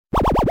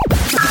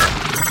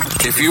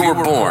If you were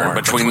born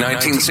between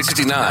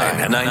 1969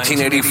 and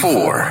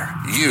 1984,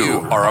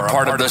 you are a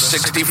part of the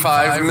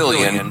 65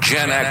 million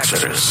Gen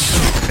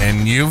Xers.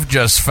 And you've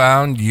just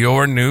found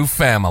your new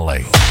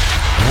family.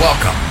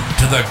 Welcome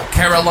to the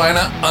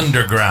Carolina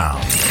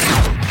Underground.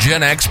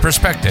 Gen X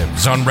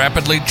perspectives on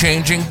rapidly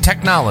changing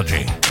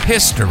technology,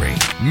 history,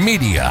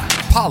 media,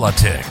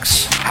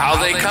 politics, how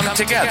they come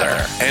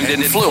together and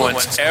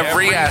influence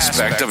every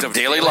aspect of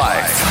daily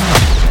life.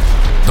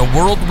 The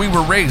world we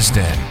were raised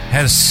in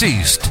has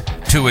ceased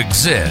to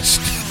exist,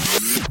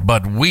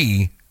 but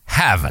we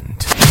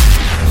haven't.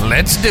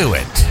 Let's do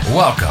it.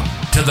 Welcome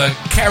to the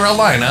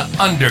Carolina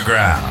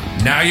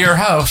Underground. Now your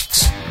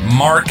hosts,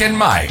 Mark and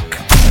Mike.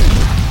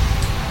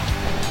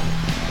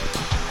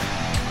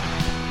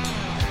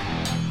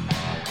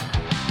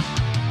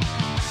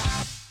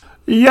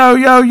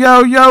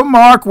 Yo,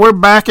 Mark, we're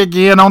back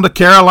again on the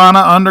Carolina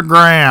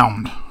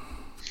Underground.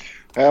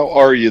 How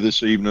are you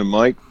this evening,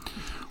 Mike?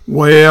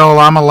 Well,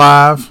 I'm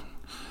alive.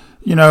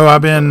 You know,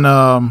 I've been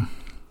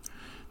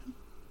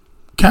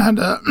kind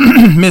of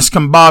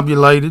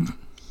miscombobulated.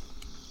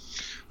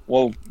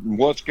 Well,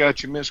 what's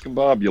got you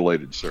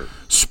miscombobulated, sir?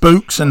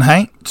 Spooks and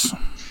haints.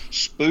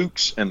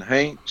 Spooks and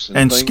haints.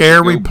 And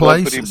scary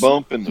places.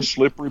 Bump in the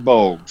slippery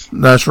bogs.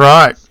 That's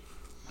right.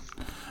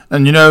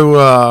 And, you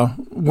know,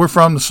 we're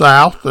from the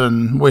South,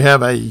 and we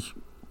have a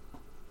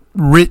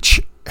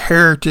rich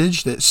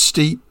heritage that's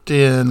steeped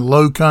in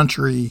low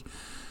country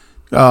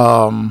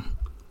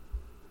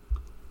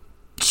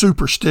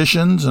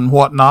superstitions and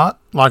whatnot,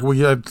 like we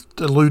had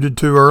alluded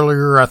to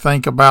earlier, I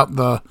think, about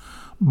the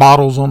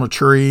bottles on a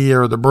tree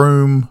or the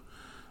broom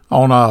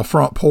on a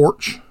front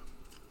porch.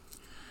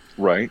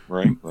 Right.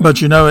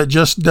 But, you know, it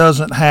just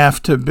doesn't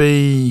have to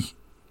be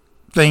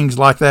things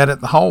like that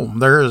at the home.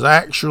 There is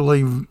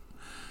actually,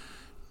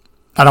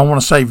 I don't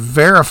want to say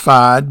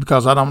verified,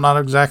 because I'm not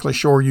exactly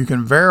sure you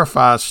can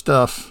verify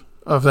stuff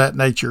of that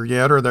nature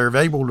yet, or they're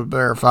able to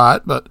verify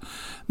it, but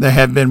there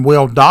have been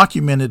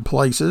well-documented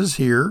places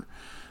here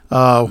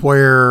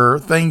where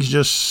things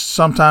just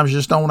sometimes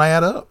just don't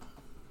add up.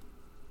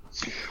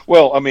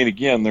 Well, I mean,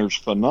 again, there's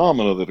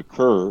phenomena that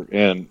occur,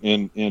 and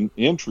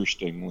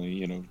interestingly,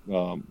 you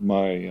know,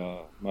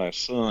 my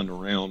son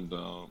around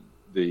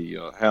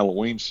the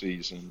Halloween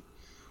season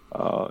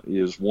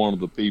is one of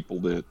the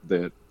people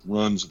that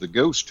runs the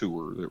ghost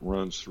tour that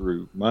runs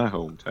through my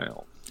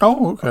hometown.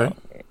 Oh, okay.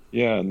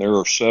 Yeah, and there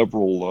are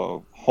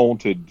several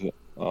haunted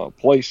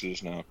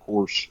places now. Of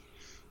course,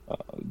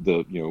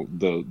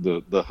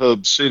 the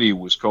hub city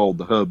was called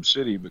the hub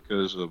city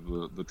because of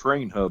the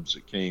train hubs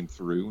that came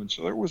through, and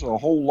so there was a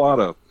whole lot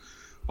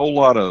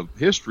of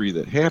history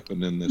that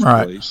happened in this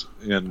place,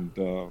 and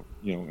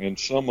and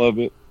some of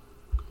it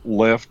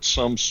left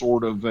some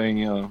sort of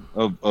we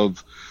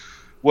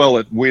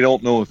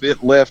don't know if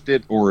it left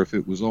it or if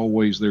it was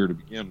always there to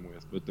begin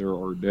with, but there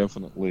are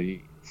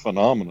definitely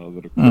phenomena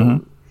that occur.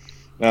 Mm-hmm.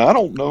 Now, I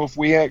don't know if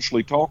we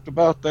actually talked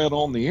about that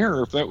on the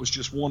air, if that was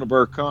just one of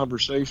our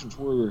conversations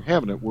where we were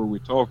having it, where we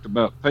talked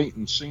about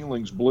painting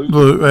ceilings blue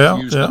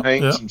using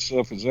hanks and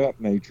stuff of that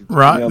nature.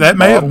 Right. That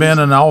may have been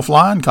an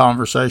offline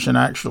conversation,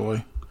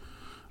 actually,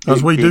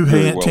 because we do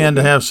tend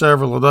to have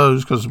several of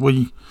those, because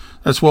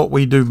that's what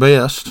we do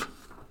best.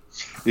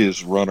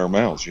 Is run our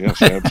mouths.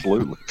 Yes,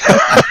 absolutely.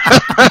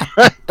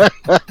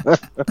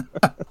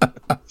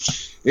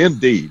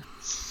 Indeed.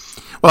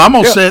 Well, I'm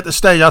going to set the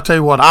stage. I'll tell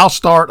you what, I'm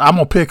going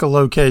to pick a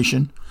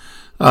location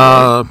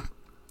because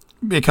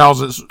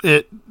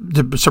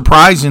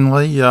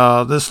surprisingly,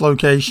 this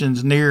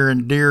location's near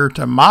and dear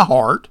to my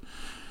heart.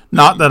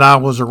 Not that I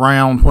was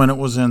around when it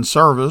was in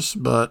service,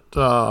 but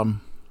for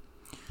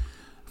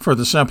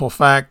the simple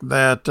fact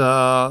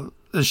that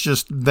it's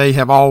just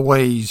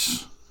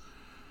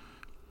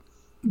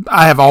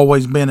I have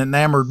always been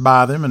enamored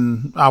by them,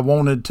 and I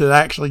wanted to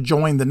actually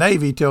join the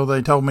Navy till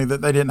they told me that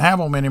they didn't have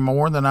them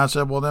anymore. And then I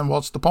said, well, then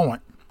what's the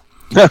point?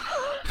 But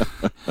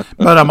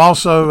I'm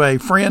also a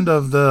friend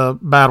of the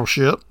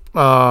battleship.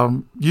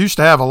 Used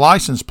to have a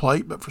license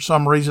plate, but for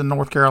some reason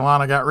North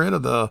Carolina got rid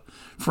of the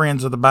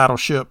Friends of the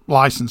Battleship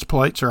license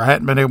plates, or I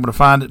hadn't been able to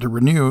find it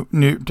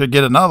to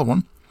get another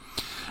one.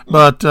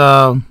 But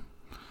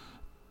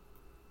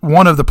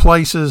one of the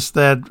places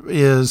that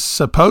is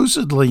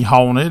supposedly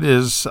haunted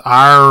is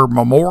our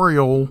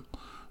memorial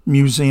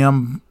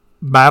museum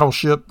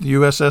battleship, the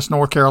USS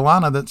North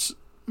Carolina, that's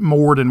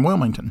moored in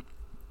Wilmington.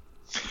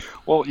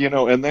 Well, you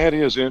know, and that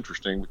is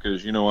interesting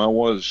because, you know, I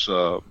was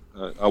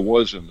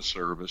in the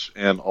service,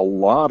 and a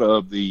lot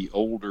of the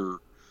older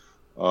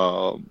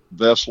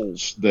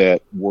vessels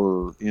that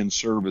were in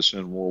service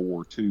in World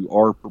War II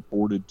are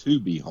purported to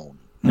be haunted.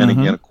 And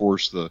again, of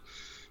course, the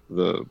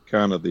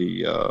kind of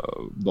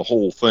the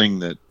whole thing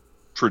that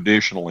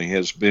traditionally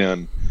has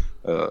been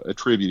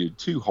attributed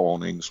to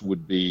hauntings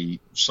would be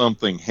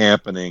something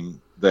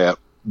happening that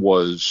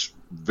was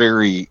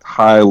very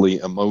highly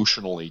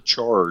emotionally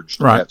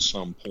charged at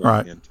some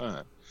point in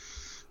time.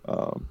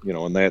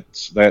 And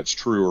that's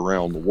true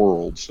around the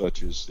world,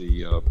 such as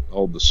the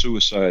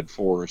suicide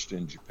forest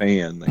in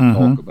Japan. They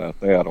talk about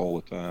that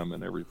all the time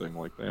and everything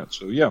like that.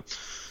 So yeah,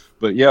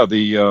 but yeah,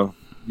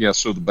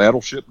 so the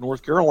battleship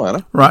North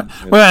Carolina. Right.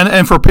 Well,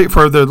 and for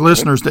the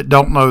listeners that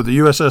don't know, the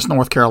USS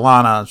North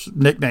Carolina's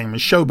nickname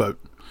is Showboat.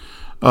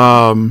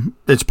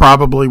 It's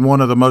probably one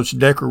of the most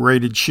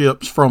decorated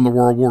ships from the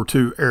World War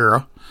II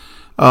era.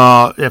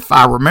 If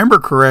I remember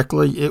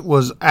correctly, it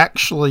was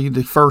actually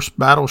the first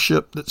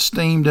battleship that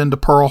steamed into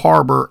Pearl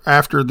Harbor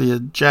after the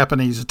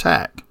Japanese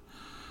attack.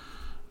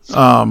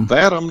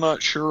 That I'm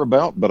not sure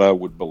about, but I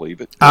would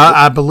believe it.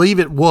 I believe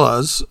it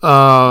was.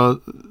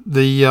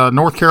 The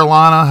North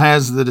Carolina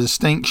has the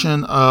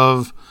distinction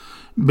of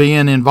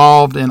being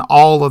involved in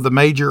all of the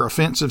major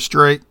offensive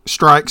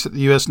strikes that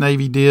the U.S.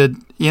 Navy did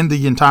in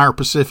the entire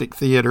Pacific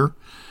theater.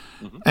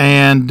 Mm-hmm.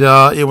 And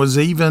it was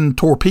even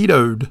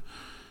torpedoed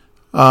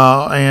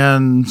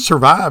and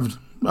survived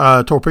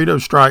a torpedo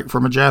strike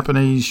from a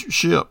Japanese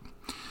ship.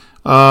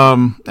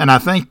 And I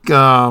think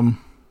some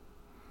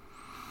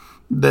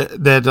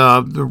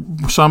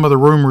of the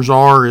rumors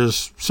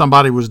is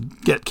somebody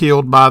get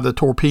killed by the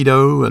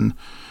torpedo, and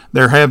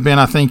there have been,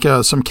 I think,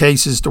 some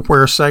cases to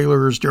where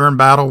sailors during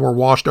battle were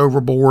washed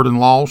overboard and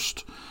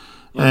lost.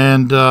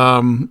 And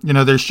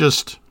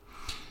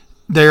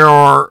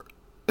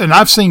and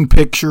I've seen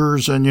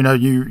pictures, and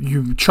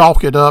you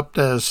chalk it up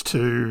as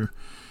to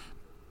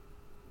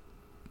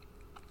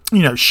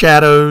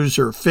shadows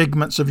or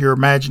figments of your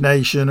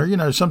imagination,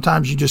 or,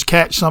 sometimes you just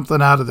catch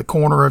something out of the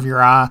corner of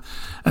your eye.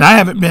 And I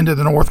haven't been to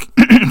the I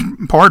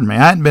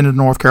hadn't been to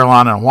North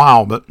Carolina in a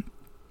while, but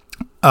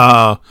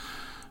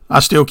I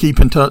still keep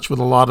in touch with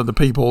a lot of the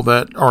people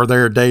that are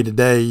there day to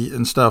day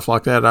and stuff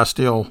like that. I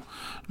still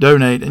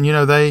donate. And,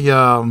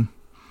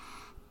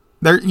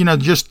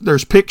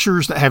 there's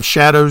pictures that have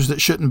shadows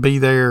that shouldn't be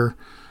there.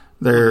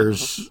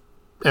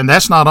 And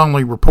that's not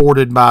only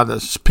reported by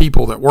the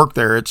people that work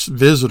there, it's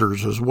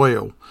visitors as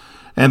well.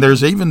 And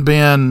there's even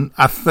been,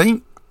 I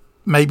think,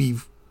 maybe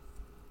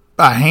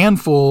a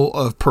handful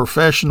of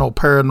professional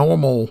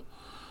paranormal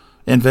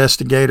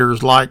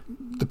investigators, like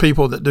the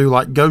people that do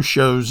like ghost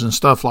shows and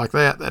stuff like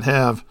that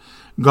have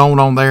gone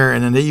on there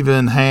and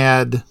even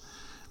had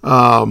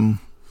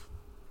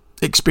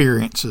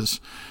experiences.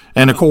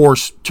 And of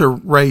course, to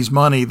raise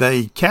money,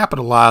 they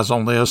capitalize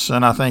on this.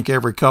 And I think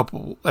every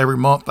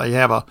month they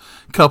have a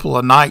couple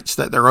of nights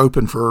that they're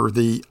open for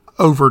the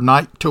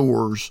overnight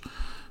tours.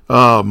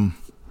 Or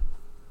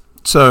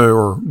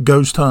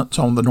ghost hunts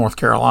on the North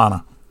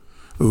Carolina.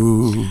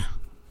 Ooh.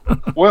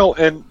 Well,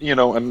 and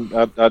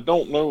I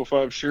don't know if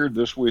I've shared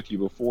this with you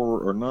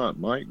before or not,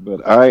 Mike,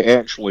 but I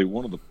actually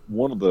one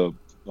of the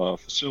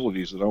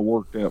facilities that I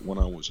worked at when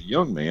I was a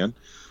young man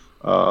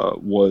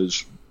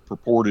was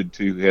purported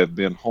to have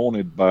been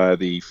haunted by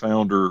the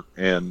founder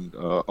and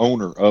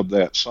owner of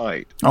that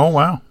site. Oh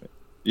wow!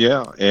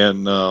 Yeah,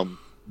 and and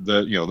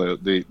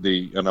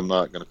I'm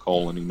not going to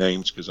call any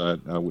names because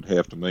I would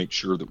have to make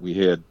sure that we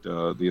had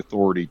the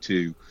authority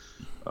to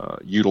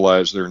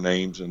utilize their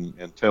names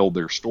and tell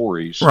their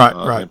stories, right.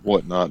 And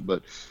whatnot.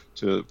 But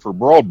for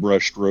broad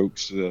brush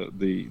strokes,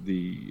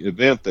 the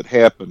event that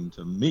happened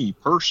to me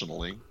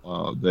personally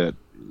that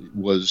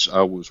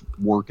I was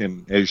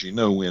working, as you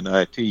know, in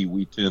IT.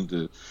 We tend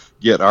to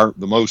get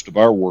the most of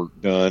our work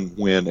done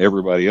when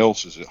everybody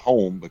else is at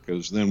home,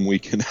 because then we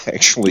can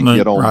actually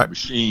get on the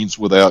machines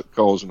without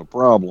causing a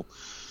problem.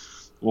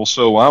 Well,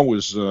 so I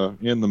was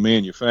in the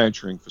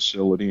manufacturing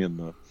facility in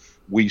the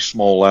wee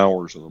small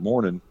hours of the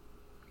morning.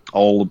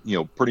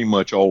 Pretty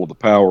much all of the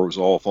power was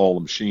off, all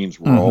the machines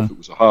were off. It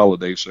was a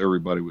holiday, so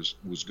everybody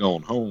was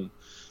gone home.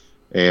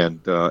 And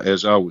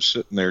as I was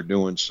sitting there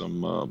doing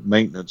some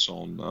maintenance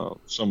on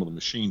some of the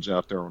machines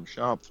out there on the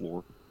shop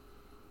floor,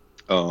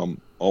 all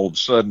of a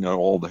sudden,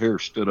 all the hair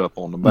stood up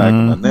on the back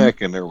of my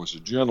neck, and there was a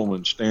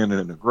gentleman standing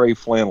in a gray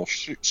flannel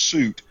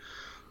suit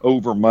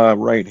over my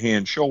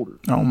right-hand shoulder.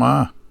 Oh,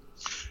 my.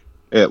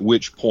 At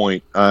which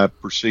point, I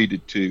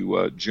proceeded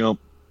to jump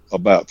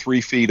about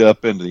 3 feet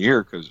up into the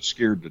air because it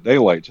scared the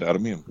daylights out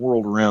of me, and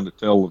whirled around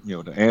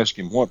to ask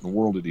him what in the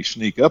world did he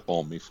sneak up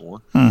on me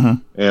for.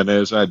 And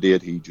as I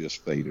did, he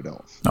just faded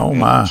off. Oh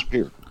my!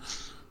 Disappeared.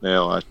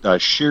 Now I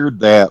shared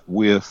that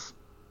with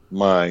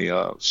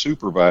my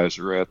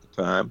supervisor at the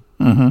time,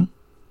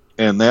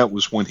 and that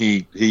was when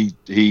he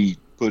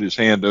put his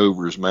hand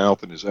over his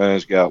mouth and his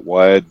eyes got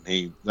wide,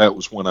 and that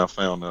was when I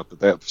found out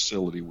that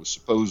facility was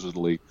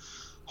supposedly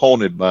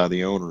haunted by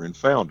the owner and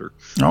founder.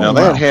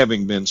 That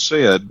having been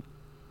said,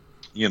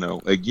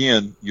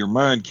 again, your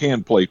mind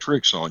can play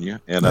tricks on you,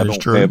 and I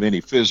don't have any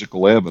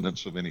physical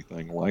evidence of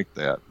anything like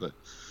that. But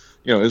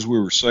as we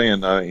were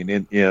saying,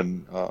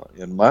 in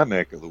my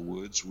neck of the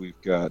woods,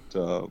 we've got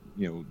a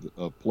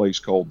place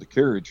called the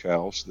Carriage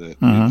House that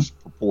is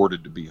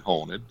purported to be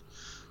haunted,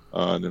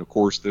 and then of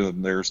course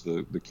there's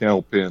the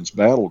Cowpens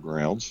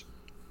Battlegrounds.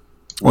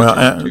 Well,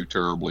 not too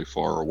terribly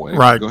far away.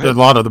 Right. A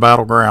lot of the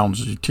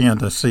battlegrounds, you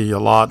tend to see a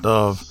lot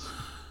of.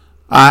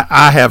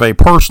 I have a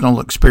personal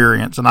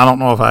experience, and I don't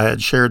know if I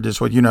had shared this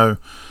with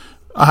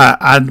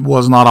I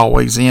was not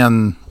always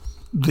in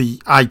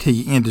the IT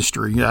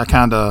industry. I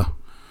kind of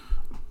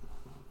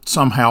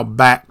somehow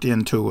backed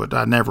into it.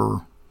 I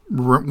never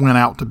went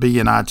out to be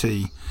in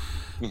IT.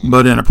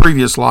 But in a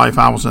previous life,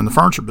 I was in the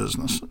furniture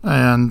business,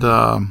 and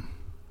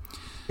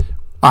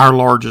our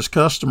largest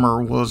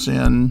customer was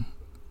in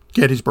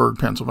Gettysburg,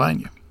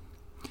 Pennsylvania.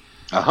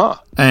 Uh-huh.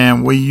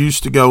 And we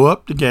used to go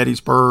up to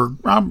Gettysburg,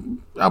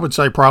 I would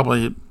say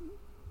probably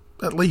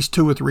at least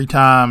 2 or 3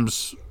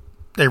 times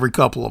every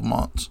couple of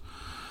months,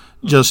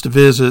 just to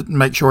visit and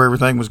make sure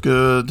everything was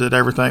good, that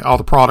everything, all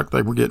the product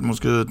they were getting was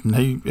good. And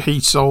he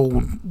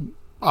sold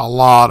a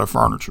lot of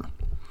furniture.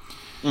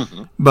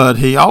 Mm-hmm. But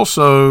he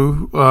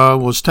also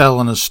was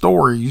telling us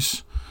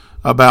stories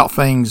about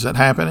things that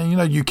happened.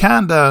 And, you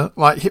kind of,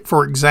 like,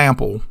 for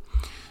example,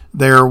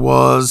 there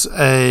was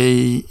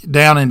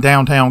down in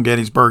downtown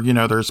Gettysburg,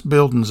 there's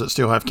buildings that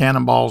still have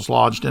cannonballs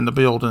lodged in the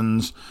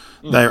buildings.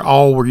 Mm-hmm. They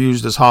all were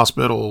used as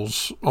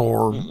hospitals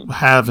or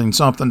having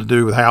something to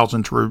do with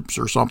housing troops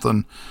or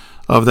something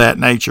of that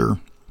nature.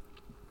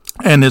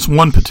 And this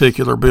one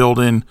particular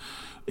building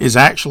is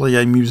actually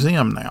a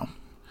museum now.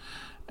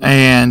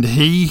 And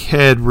he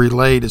had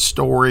relayed a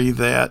story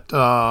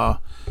that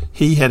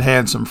he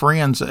had some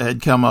friends that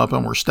had come up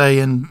and were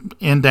staying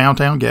in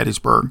downtown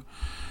Gettysburg.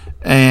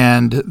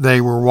 And they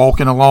were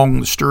walking along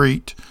the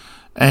street,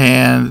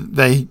 and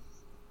they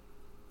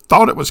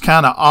thought it was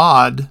kind of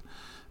odd.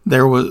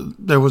 There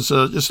was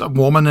just a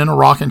woman in a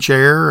rocking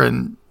chair,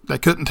 and they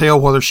couldn't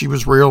tell whether she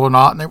was real or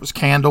not. And there was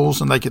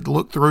candles, and they could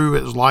look through.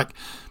 It was like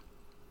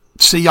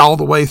see all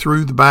the way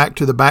through the back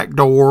to the back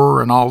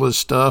door and all this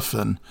stuff.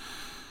 And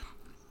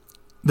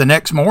the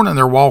next morning,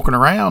 they're walking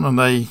around, and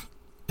they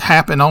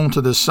happen onto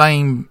the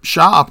same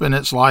shop, and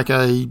it's like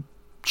a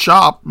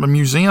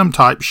museum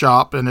type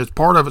shop, and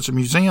it's a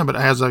museum, but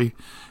it has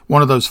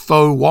one of those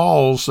faux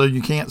walls so you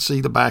can't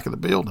see the back of the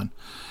building.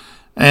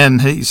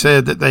 And he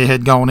said that they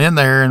had gone in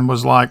there and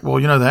was like, well,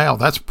 hell,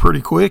 that's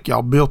pretty quick.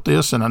 Y'all built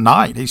this in a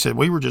night. He said,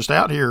 we were just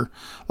out here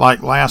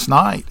like last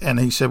night. And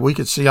he said, we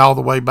could see all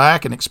the way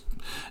back, and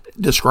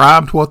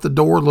described what the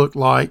door looked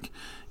like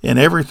and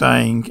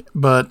everything.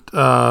 But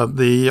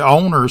the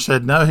owner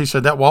said, no, he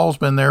said, that wall's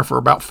been there for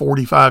about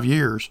 45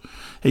 years.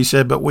 He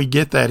said, but we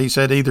get that. He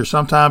said, either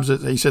sometimes,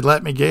 he said,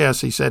 let me guess.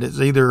 He said,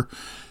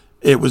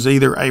 it was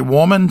either a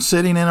woman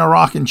sitting in a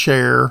rocking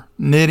chair,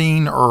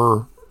 knitting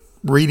or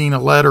reading a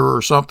letter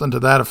or something to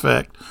that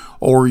effect,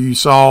 or you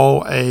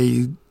saw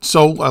a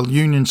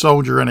Union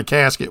soldier in a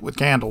casket with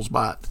candles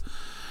by it.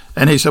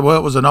 And he said, well,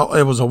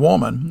 it was a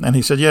woman. And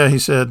he said, yeah, he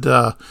said,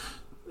 the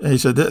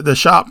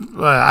shop,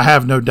 I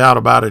have no doubt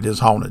about it, is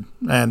haunted.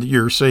 And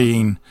you're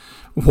seeing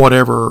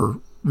whatever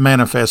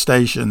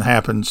manifestation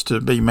happens to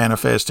be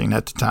manifesting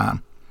at the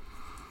time.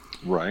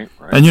 Right.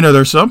 And,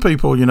 there's some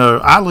people,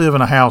 I live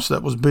in a house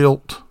that was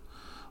built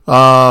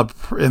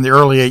in the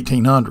early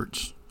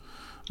 1800s.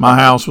 My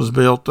house was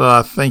built,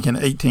 I think, in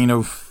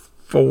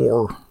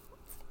 1804,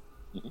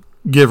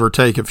 give or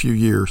take a few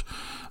years.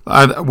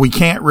 We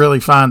can't really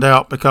find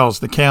out because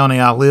the county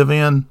I live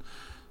in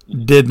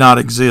did not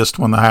exist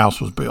when the house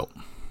was built.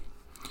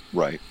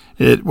 Right.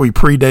 We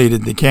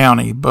predated the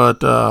county,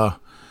 but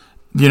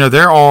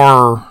there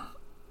are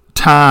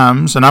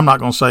times, and I'm not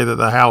going to say that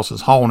the house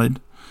is haunted,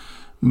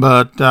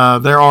 but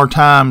there are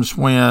times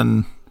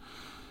when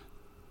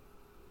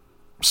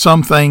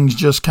some things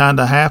just kind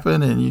of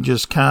happen, and you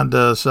just kind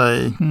of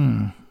say,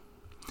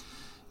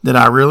 did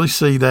I really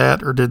see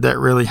that, or did that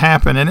really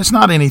happen? And it's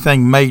not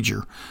anything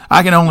major.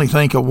 I can only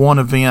think of one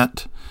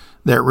event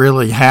that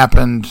really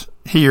happened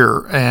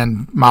here,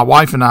 and my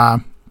wife and I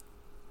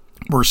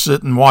were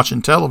sitting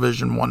watching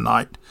television one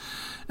night.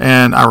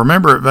 And I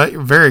remember it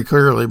very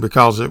clearly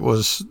because it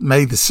was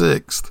May the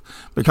 6th,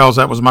 because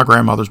that was my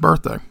grandmother's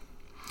birthday.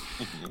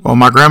 Well,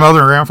 my grandmother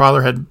and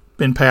grandfather had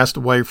been passed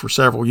away for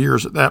several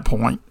years at that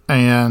point.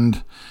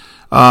 And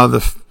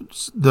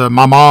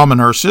my mom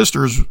and her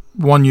sisters,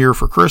 one year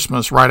for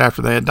Christmas, right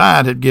after they had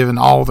died, had given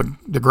all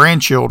the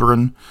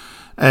grandchildren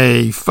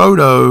a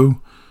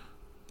photo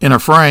in a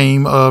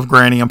frame of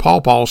Granny and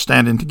Paw Paw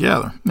standing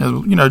together.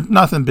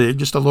 Nothing big,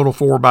 just a little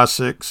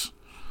 4x6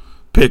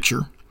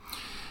 picture.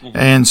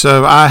 And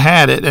so I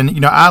had it,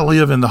 and I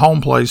live in the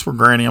home place where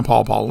Granny and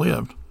Paw Paw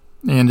lived.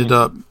 Ended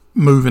up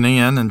moving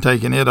in and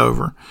taking it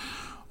over.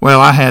 Well,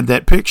 I had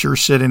that picture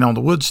sitting on the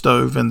wood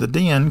stove in the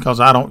den because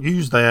I don't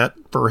use that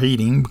for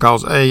heating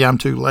because I'm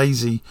too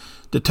lazy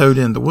to tote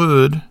in the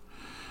wood.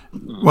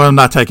 Well,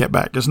 I take it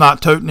back. It's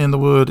not toting in the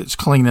wood; it's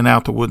cleaning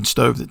out the wood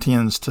stove that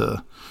tends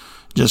to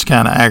just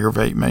kind of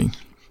aggravate me.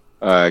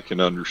 I can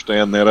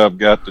understand that. I've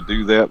got to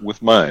do that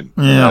with mine.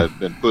 Yeah. I've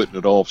been putting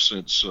it off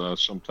since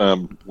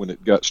sometime when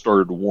it got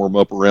started to warm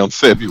up around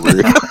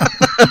February.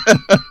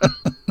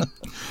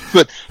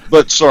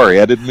 But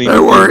sorry, I didn't mean to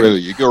derail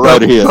you. Go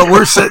right ahead. But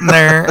we're sitting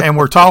there and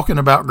we're talking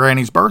about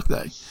Granny's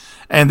birthday,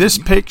 and this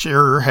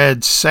picture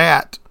had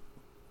sat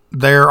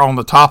there on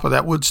the top of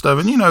that wood stove,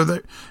 and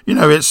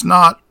it's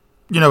not.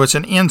 It's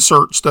an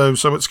insert stove,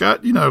 so it's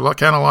got like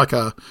kind of like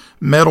a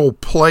metal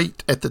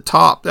plate at the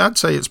top. I'd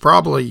say it's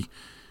probably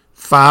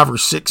 5 or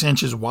 6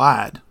 inches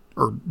wide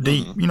or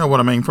deep. You know what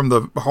I mean? From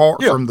the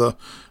heart, from the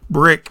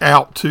brick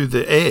out to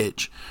the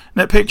edge.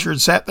 And that picture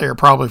had sat there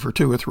probably for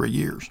 2 or 3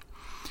 years.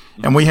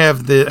 And we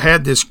had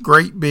this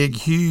great big,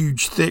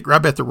 huge, thick, I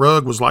bet the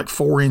rug was like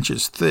 4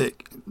 inches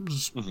thick. It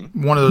was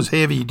one of those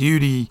heavy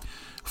duty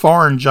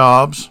foreign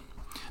jobs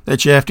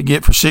that you have to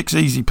get for 6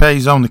 easy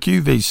pays on the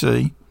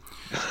QVC.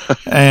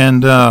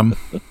 And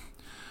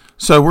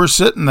so we're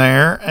sitting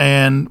there,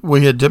 and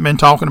we had been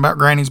talking about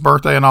Granny's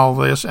birthday and all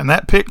this, and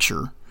that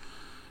picture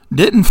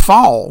didn't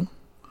fall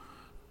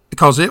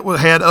because it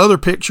had other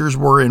pictures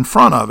were in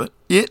front of it.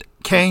 It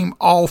came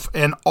off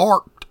and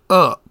arced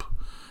up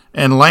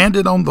and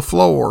landed on the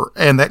floor,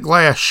 and that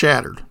glass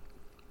shattered.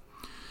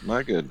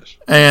 My goodness.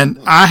 And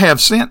I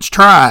have since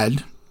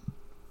tried,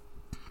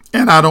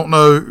 and I don't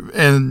know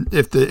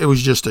if it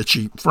was just a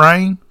cheap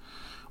frame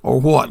or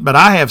what, but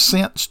I have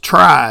since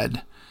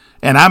tried,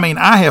 and I mean,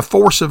 I have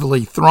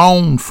forcibly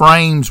thrown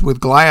frames with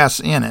glass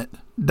in it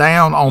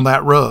down on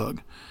that rug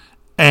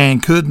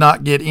and could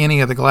not get any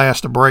of the glass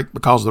to break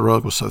because the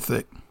rug was so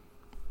thick.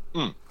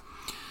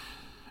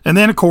 And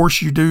then, of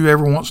course, you do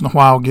every once in a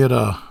while get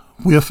a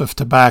whiff of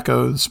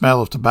tobacco, the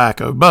smell of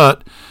tobacco,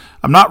 but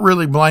I'm not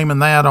really blaming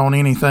that on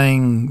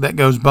anything that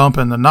goes bump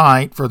in the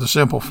night, for the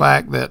simple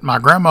fact that my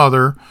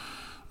grandmother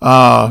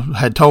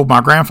had told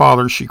my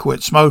grandfather she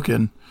quit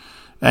smoking,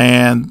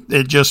 and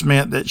it just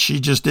meant that she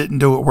just didn't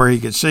do it where he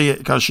could see it,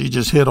 because she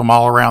just hid them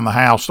all around the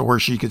house to where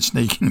she could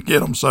sneak and get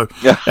them. So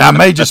I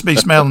may just be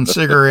smelling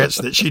cigarettes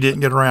that she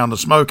didn't get around to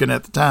smoking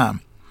at the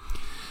time.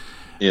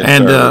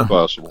 And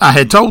I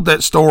had told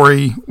that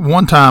story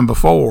one time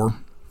before,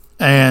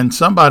 and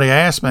somebody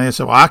asked me, they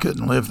said, well, I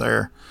couldn't live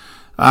there.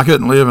 I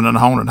couldn't live in a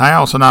haunted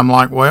house. And I'm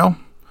like, well,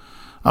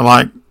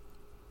 but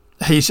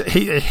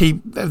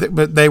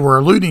they were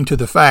alluding to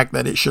the fact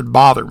that it should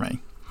bother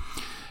me.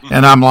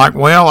 And I'm like,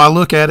 well, I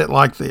look at it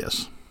like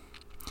this.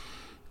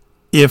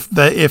 If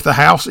the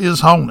house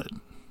is haunted,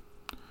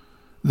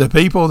 the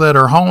people that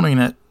are haunting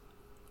it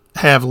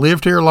have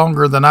lived here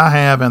longer than I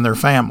have and their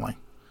family.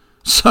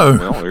 So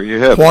there you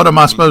have what am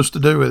I supposed to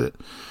do with it?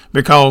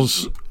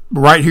 Because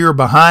right here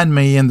behind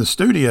me in the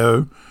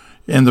studio,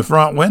 in the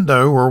front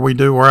window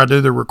where I do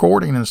the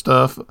recording and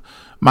stuff,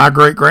 my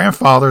great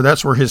grandfather,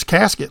 that's where his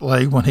casket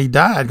lay when he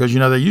died, because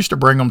they used to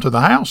bring them to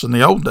the house in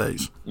the old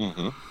days.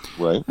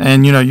 Right.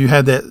 And you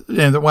had that,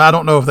 and well, I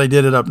don't know if they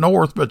did it up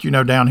north, but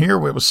down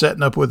here it was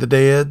setting up with the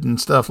dead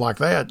and stuff like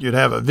that. You'd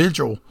have a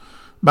vigil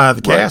by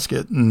the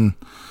casket and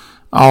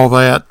all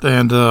that.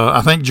 And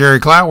I think Jerry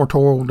Clower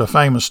told a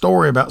famous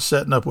story about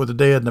setting up with the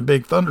dead in a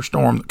big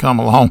thunderstorm that come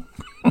along.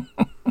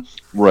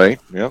 Right.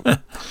 Yeah.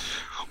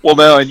 Well,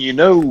 now, and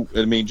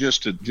I mean,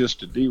 just to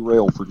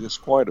derail for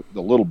just quite a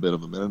little bit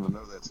of a minute, I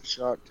know that's a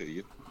shock to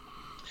you,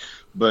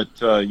 but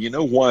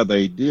why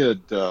they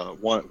did,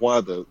 why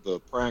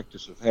the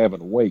practice of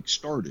having a wake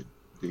started,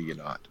 do you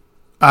not?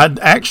 I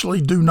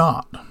actually do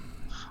not.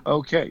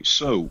 Okay,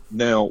 so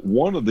now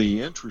one of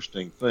the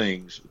interesting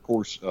things, of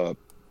course,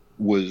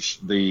 was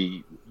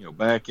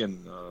back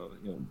in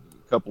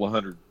a couple of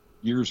hundred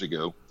years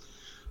ago,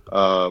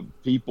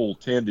 people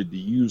tended to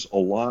use a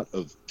lot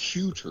of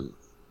pewter.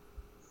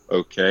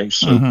 Okay,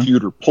 so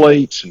pewter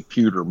plates and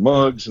pewter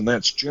mugs, and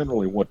that's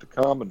generally what the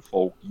common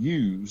folk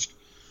used.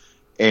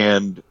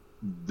 And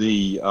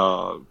the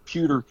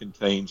pewter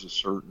contains a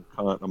certain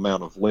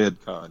amount of lead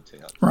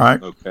content.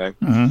 Right. Okay.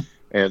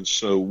 And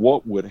so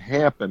what would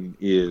happen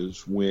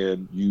is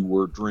when you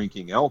were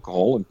drinking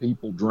alcohol, and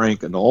people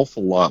drank an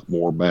awful lot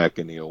more back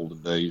in the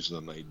olden days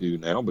than they do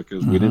now,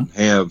 because we didn't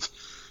have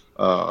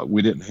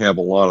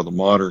a lot of the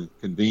modern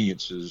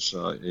conveniences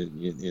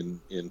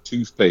in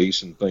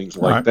toothpaste and things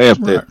like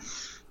that.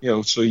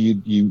 So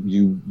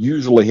you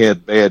usually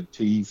had bad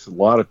teeth. A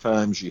lot of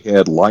times you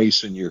had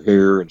lice in your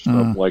hair and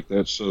stuff like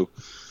that. So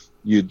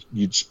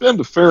you'd spend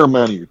a fair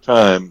amount of your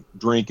time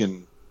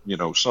drinking,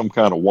 some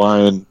kind of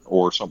wine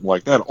or something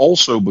like that.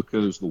 Also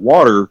because the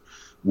water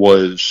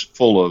was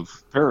full of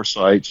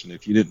parasites, and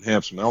if you didn't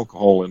have some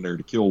alcohol in there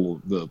to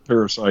kill the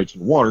parasites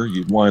in water,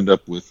 you'd wind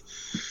up with,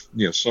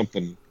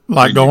 something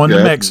like going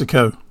to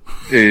Mexico.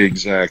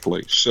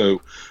 Exactly.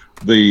 So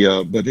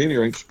but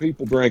anyway,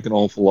 people drank an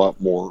awful lot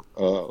more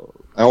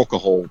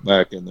alcohol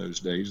back in those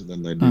days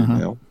than they do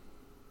now.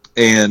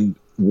 And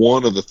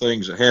one of the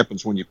things that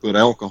happens when you put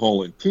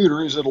alcohol in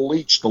pewter is it'll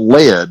leach the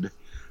lead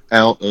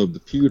out of the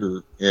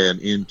pewter and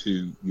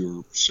into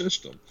your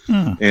system.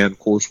 And of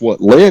course, what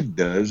lead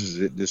does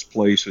is it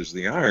displaces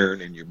the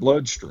iron in your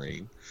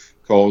bloodstream,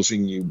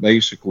 causing you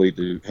basically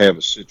to have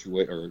a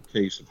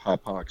case of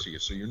hypoxia.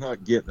 So you're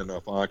not getting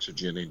enough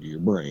oxygen into your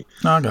brain.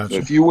 I got So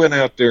you. if you went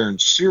out there and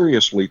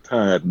seriously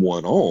tied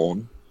one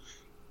on,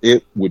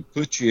 it would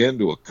put you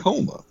into a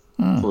coma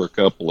for a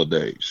couple of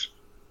days.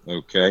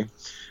 Okay.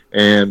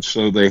 And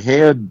so they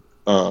had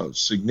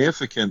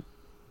significant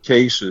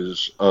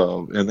cases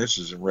of, and this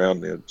is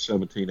around the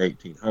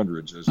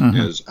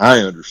 1800s, as I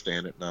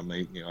understand it, and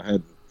I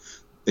hadn't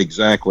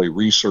exactly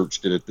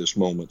researched it at this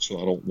moment,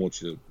 so I don't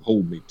want you to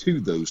hold me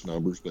to those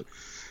numbers, but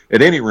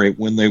at any rate,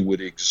 when they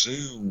would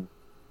exhume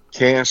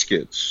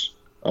caskets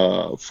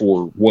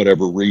for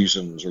whatever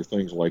reasons or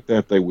things like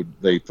that,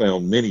 they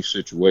found many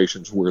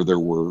situations where there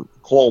were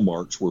claw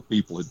marks where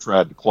people had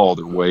tried to claw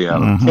their way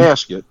out of the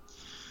casket.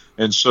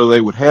 And so they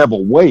would have a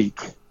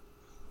wake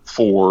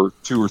for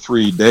 2 or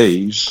 3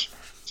 days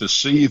to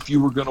see if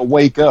you were going to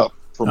wake up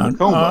from the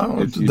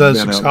coma. If you'd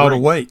been out called a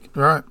drinking. wake,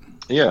 right?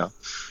 Yeah.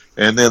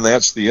 And then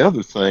that's the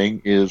other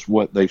thing is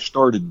what they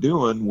started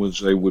doing was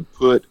they would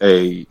put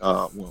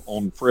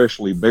on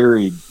freshly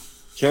buried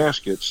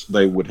caskets,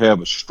 they would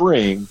have a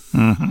string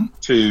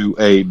to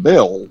a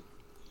bell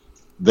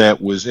that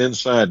was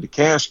inside the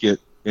casket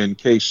in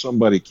case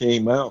somebody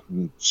came out,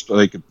 and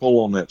they could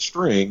pull on that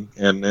string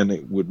and then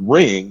it would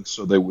ring,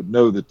 so they would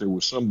know that there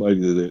was somebody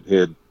that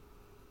had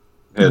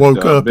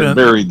woke up been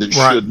buried that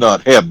should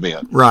not have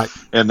been. Right.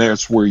 And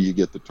that's where you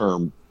get the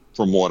term,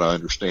 from what I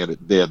understand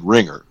it, dead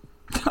ringer.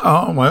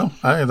 Oh, well,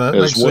 hey, that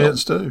makes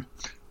sense too.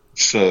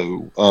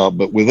 So,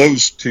 but with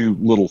those two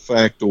little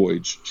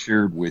factoids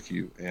shared with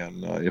you,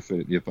 and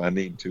if I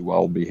need to,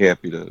 I'll be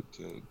happy to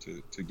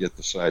get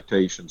the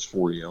citations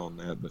for you on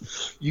that. But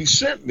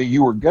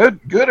you were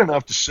good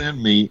enough to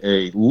send me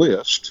a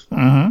list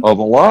of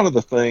a lot of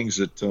the things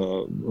that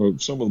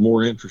some of the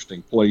more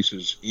interesting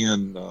places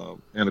and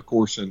of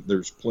course,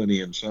 there's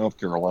plenty in South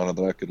Carolina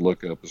that I could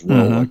look up as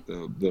well, like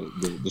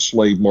the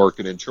slave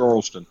market in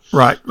Charleston.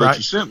 Right. You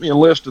sent me a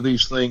list of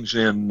these things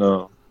in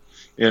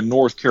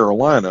North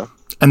Carolina.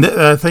 And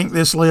I think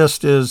this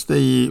list is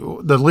the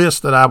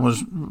list that I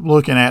was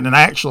looking at, and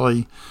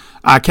actually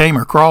I came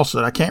across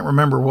it. I can't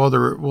remember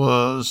whether it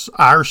was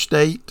Our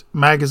State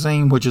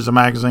magazine, which is a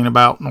magazine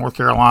about North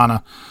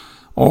Carolina,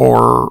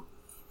 or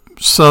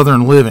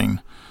Southern Living,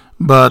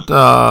 but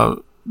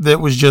that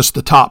was just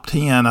the top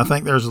 10. I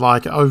think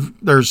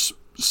there's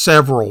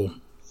several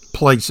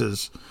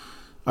places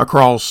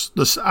across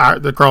the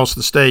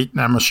state,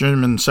 and I'm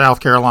assuming South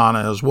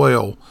Carolina as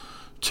well,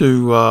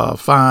 to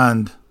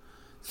find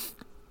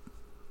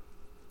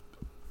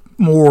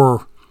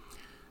more.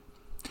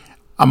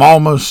 I'm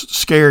almost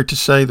scared to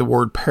say the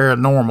word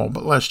paranormal,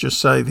 but let's just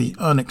say the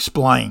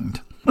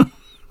unexplained.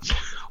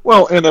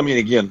 Well, and I mean,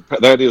 again,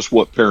 that is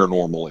what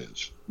paranormal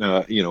is.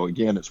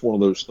 Again, it's one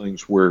of those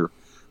things where,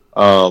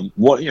 the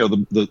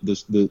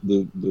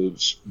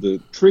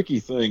tricky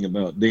thing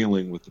about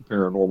dealing with the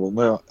paranormal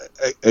now,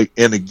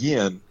 and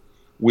again,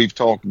 we've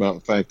talked about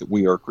the fact that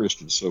we are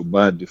Christians. So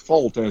by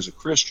default, as a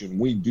Christian,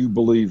 we do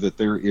believe that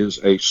there is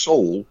a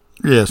soul,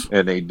 yes,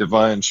 and a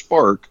divine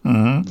spark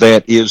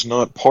that is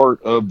not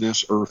part of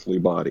this earthly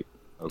body.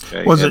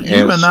 Okay. Was it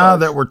you and I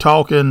that were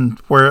talking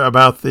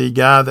about the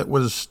guy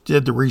that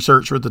did the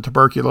research with the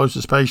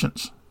tuberculosis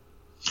patients?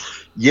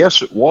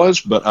 Yes, it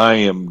was, but I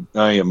am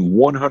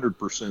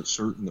 100%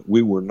 certain that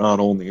we were not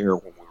on the air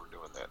when we were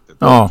doing that.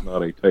 That was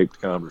not a taped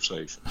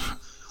conversation.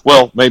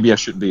 Well, maybe I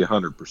shouldn't be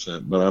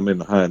 100%, but I'm in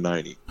the high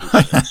 90%.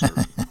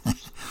 Certain.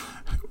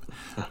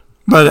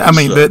 But I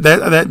mean,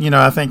 that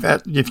I think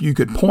that if you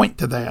could point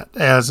to that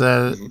as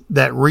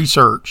that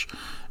research,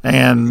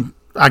 and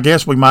I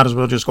guess we might as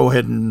well just go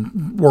ahead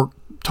and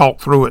talk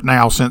through it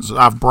now since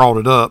I've brought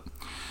it up.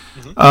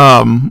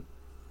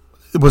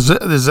 Is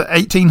it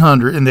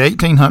 1800 in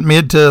the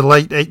mid to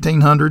late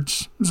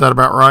 1800s? Is that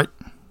about right?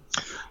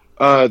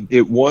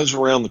 It was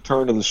around the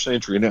turn of the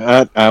century.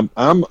 Now,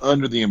 I'm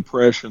under the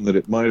impression that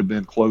it might have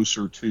been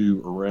closer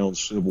to around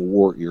Civil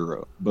War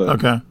era,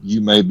 but you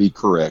may be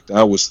correct.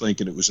 I was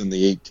thinking it was in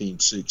the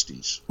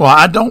 1860s. Well,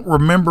 I don't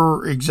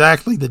remember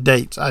exactly the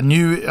dates. I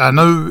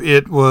know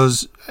it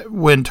was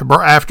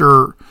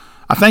after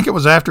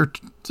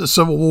the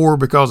Civil War,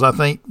 because I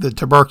think the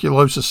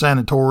tuberculosis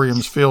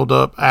sanatoriums filled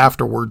up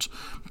afterwards,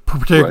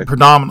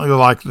 predominantly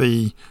like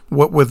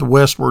with the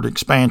westward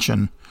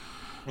expansion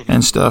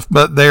and stuff.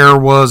 But there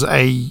was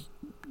a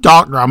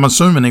doctor, I'm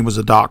assuming he was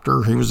a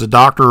doctor. He was a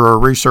doctor or a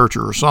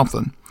researcher or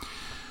something.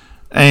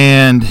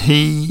 And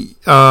he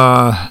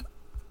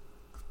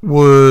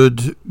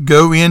would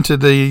go into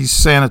these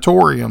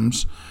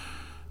sanatoriums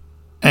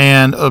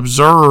and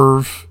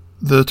observe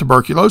the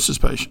tuberculosis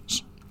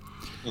patients.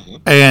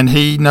 And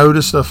he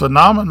noticed a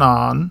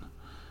phenomenon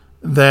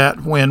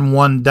that when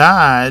one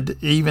died,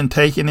 even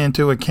taking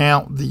into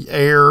account the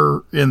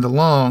air in the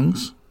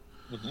lungs,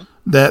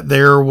 that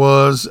there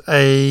was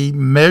a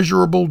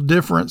measurable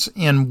difference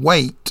in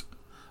weight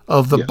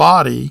of the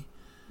body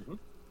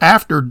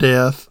after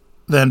death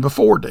than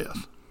before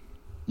death.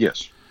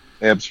 Yes,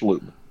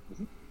 absolutely.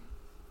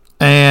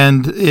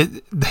 And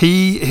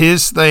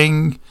his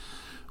thing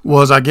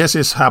was, I guess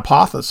his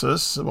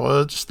hypothesis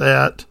was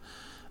that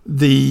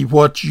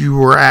what you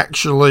were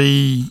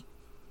actually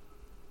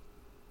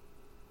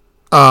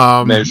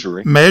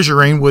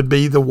measuring would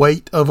be the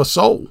weight of a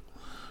soul,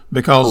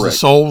 because the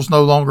soul's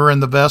no longer in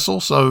the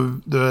vessel.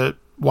 So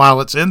while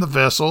it's in the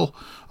vessel,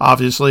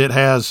 obviously it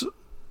has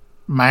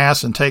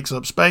mass and takes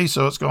up space,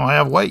 so it's going to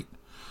have weight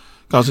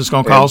because it's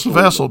going to cause the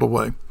vessel to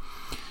weigh.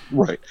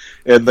 Right.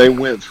 And they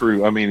went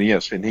through,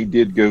 yes, and he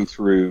did go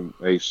through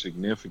a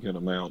significant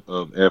amount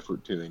of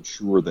effort to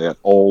ensure that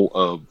all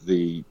of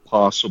the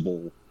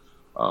possible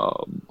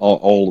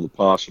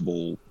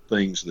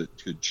things that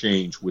could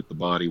change with the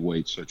body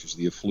weight, such as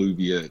the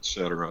effluvia,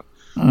 etc.,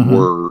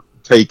 were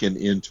taken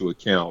into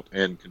account,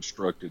 and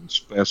constructed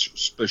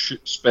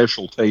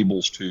special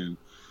tables to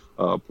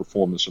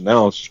performance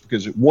analysis,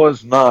 because it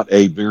was not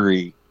a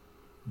very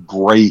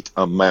great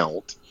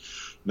amount.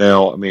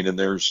 Now, I mean, and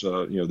there's,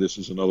 this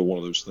is another one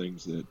of those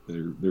things that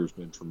there's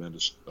been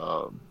tremendous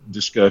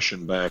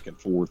discussion back and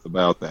forth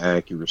about the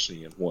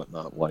accuracy and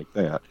whatnot like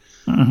that.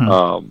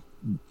 Mm-hmm.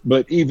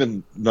 But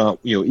even not,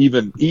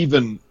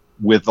 even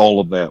with all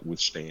of that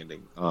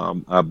withstanding,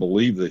 I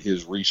believe that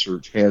his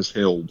research has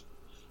held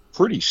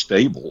pretty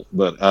stable,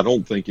 but I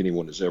don't think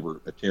anyone has ever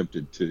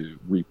attempted to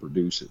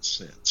reproduce it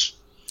since.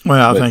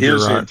 Well, I But think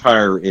his you're right.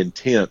 entire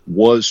intent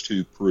was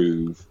to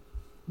prove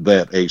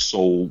that the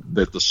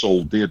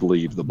soul did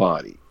leave the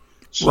body.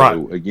 So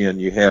Right. again,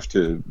 you have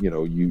to,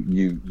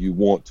 you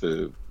want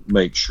to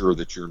make sure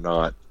that you're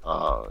not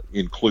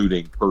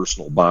including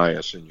personal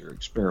bias in your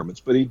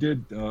experiments. But he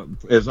did,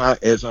 as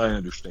I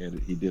understand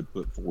it, he did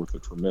put forth a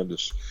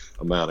tremendous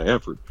amount of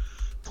effort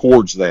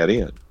towards that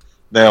end.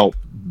 Now,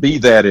 be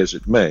that as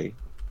it may,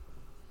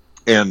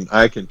 and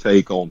I can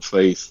take on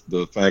faith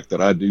the fact that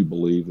I do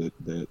believe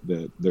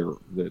that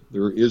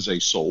there is a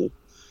soul.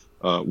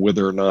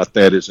 Whether or not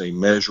that is a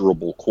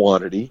measurable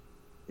quantity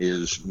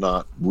is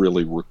not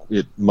really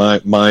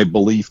my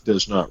belief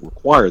does not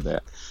require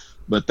that.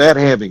 But that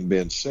having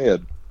been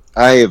said,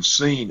 I have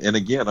seen, and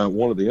again,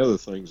 one of the other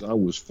things, I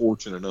was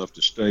fortunate enough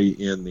to stay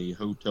in the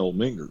Hotel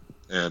Minger,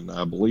 and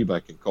I believe I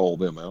can call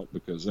them out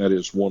because that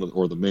is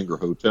or the Minger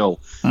Hotel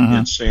Mm-hmm.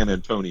 in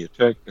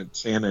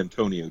San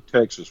Antonio,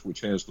 Texas,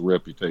 which has the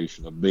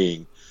reputation of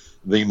being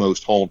the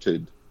most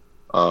haunted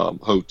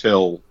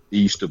hotel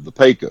east of the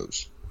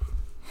Pecos.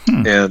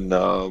 And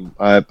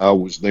I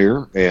was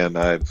there, and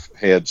I've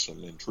had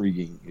some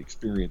intriguing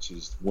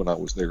experiences when I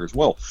was there as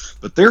well.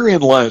 But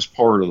therein lies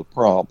part of the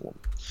problem,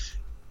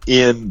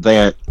 in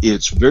that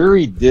it's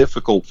very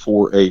difficult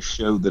for a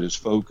show that is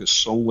focused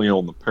solely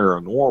on the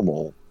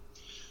paranormal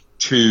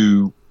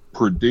to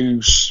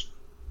produce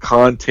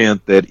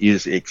content that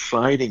is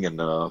exciting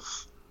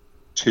enough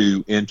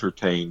to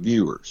entertain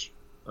viewers.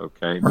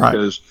 Okay, Right.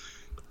 because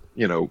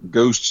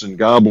ghosts and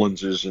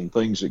goblins and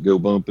things that go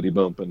bumpity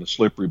bump in the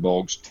slippery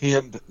bogs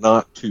tend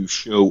not to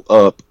show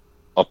up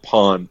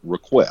upon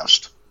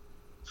request.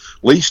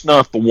 At least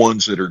not the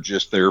ones that are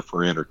just there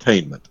for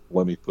entertainment.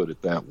 Let me put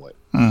it that way.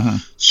 Mm-hmm.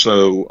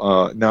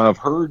 So now I've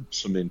heard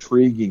some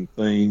intriguing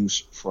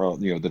things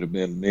from that have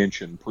been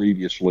mentioned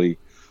previously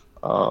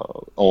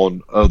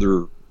on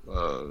other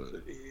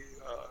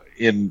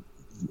in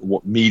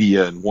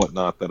media and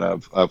whatnot that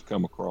I've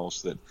come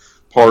across, that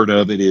part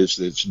of it is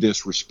that it's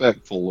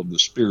disrespectful of the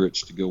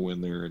spirits to go in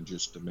there and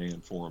just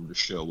demand for them to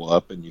show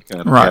up, and you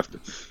kind of Right. have to.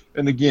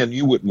 And again,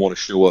 you wouldn't want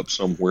to show up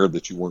somewhere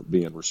that you weren't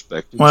being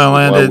respected. Well,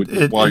 So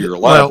and while you're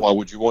alive, why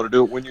would you want to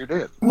do it when you're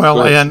dead? well,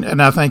 Go ahead,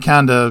 and I think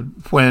kind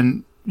of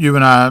when you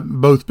and I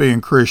both being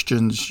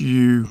Christians,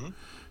 you Mm-hmm.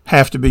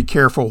 have to be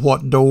careful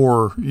what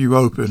door you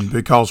open,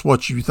 because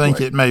what you think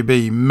Right.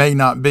 it may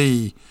not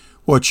be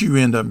what you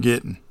end up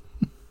getting.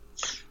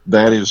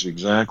 That is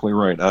exactly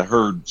right. I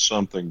heard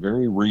something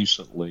very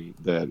recently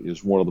that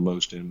is one of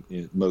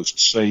the most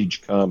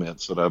sage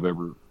comments that I've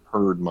ever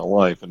heard in my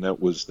life, and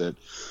that was that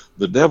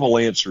the devil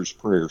answers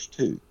prayers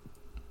too.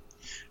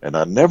 And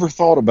I never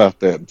thought about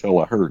that until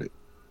I heard it.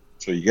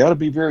 So you got to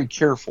be very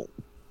careful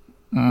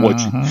what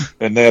you.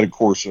 Mm-hmm. And that, of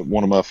course,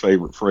 one of my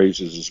favorite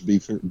phrases is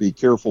be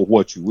careful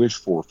what you wish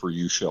for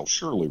you shall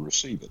surely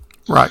receive it.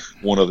 Right.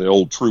 One of the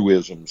old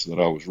truisms that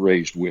I was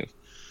raised with.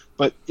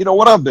 But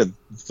what I've been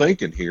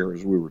thinking here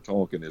as we were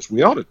talking is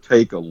we ought to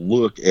take a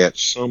look at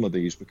some of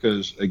these,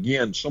 because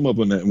again, some of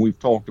them, and we've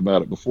talked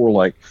about it before,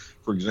 like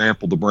for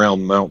example, the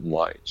Brown Mountain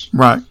Lights.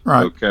 Right.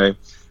 Right. Okay.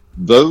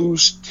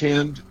 Those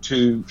tend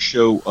to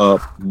show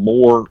up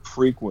more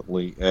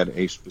frequently at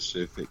a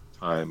specific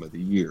time of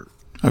the year.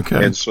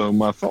 Okay. And so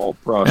my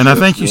thought process, And I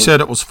think you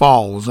said it was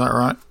fall. Is that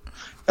right?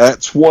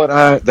 That's what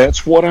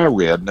I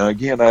read. Now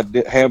again,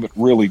 haven't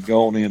really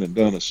gone in and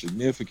done a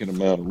significant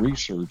amount of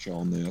research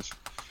on this,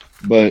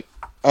 but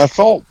I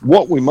thought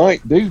what we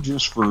might do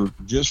just for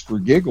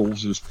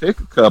giggles is pick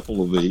a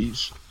couple of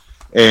these,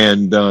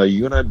 and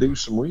you and I do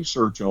some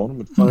research on them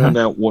and find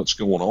out what's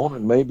going on,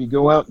 and maybe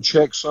go out and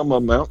check some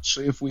of them out,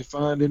 see if we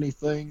find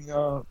anything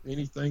of.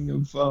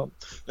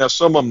 Now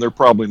some of them they're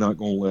probably not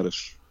going to let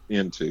us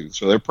into,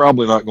 so they're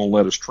probably not going to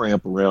let us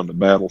tramp around the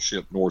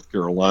battleship North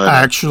Carolina.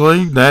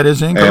 Actually, that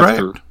is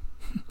incorrect.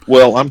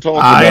 Well, I'm talking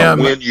about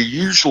when you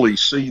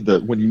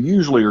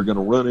usually are going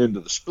to run into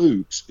the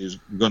spooks is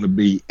going to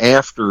be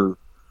after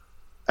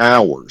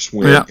hours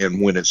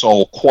and when it's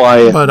all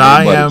quiet. But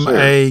I am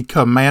a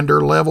commander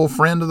level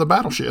friend of the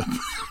battleship,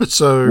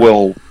 so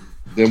well,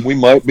 then we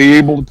might be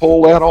able to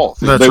pull that off.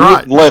 That's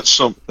right.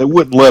 They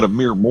wouldn't let a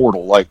mere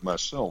mortal like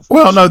myself.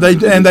 Well, no, they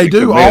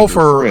do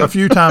offer a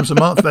few times a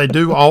month. They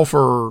do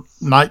offer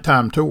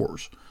nighttime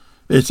tours.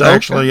 It's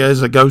actually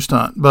as a ghost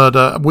hunt, but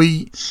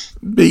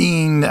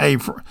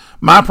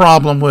my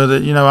problem with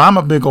it, I'm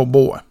a big old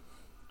boy.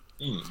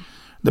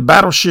 The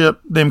battleship,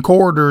 them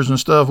corridors and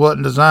stuff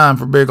wasn't designed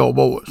for big old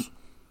boys.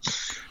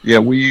 Yeah,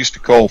 we used to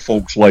call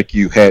folks like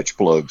you hatch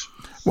plugs.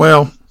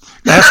 Well,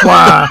 That's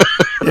why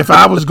if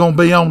I was going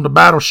to be on the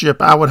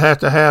battleship, I would have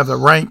to have the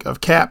rank of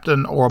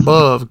captain or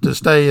above to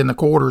stay in the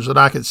quarters that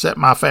I could set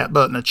my fat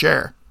butt in a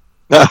chair.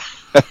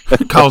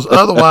 Because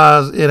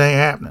otherwise, it ain't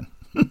happening.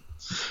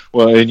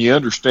 Well, and you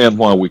understand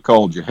why we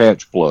called you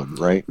hatch plug,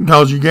 right?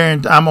 Because I'm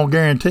going to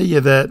guarantee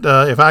you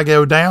that if I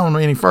go down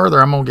any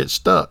further, I'm going to get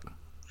stuck.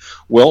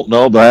 Well,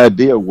 no, the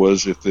idea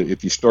was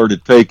if you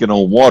started taking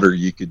on water,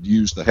 you could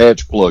use the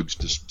hatch plugs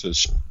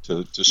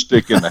to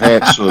stick in the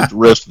hatch so that the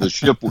rest of the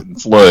ship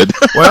wouldn't flood.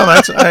 Well,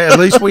 at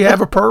least we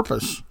have a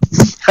purpose.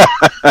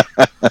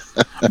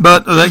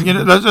 But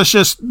let's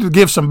just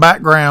give some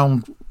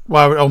background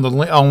while on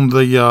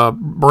the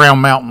Brown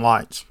Mountain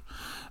Lights.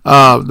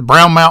 The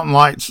Brown Mountain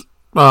Lights.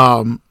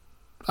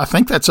 I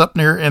think that's up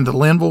near in the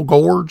Linville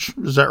Gorge.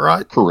 Is that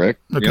right? Correct.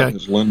 Okay. Yeah,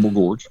 it's Linville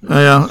Gorge.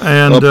 Yeah,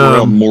 and up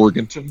around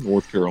Morganton,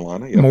 North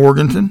Carolina. Yep.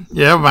 Morganton.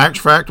 Yeah, matter of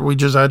fact, I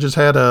just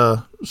had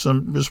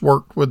just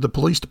worked with the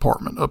police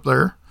department up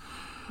there.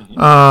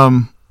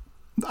 Mm-hmm.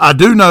 I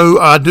do know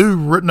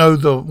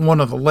one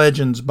of the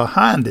legends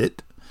behind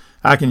it.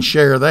 I can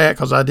share that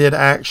because I did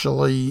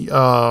actually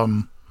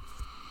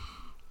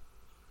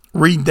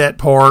read that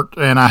part,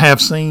 and I have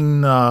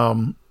seen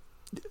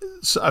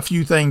a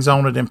few things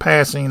on it in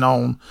passing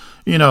on,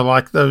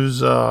 like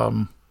those,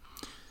 like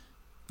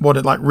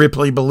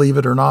Ripley Believe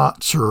It or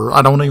Not, or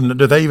I don't even,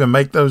 do they even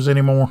make those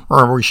anymore? Or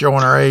are we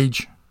showing our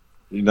age?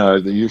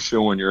 You're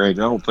showing your age.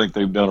 I don't think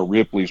they've done a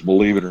Ripley's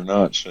Believe It or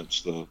Not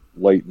since the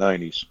late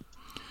 90s.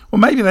 Well,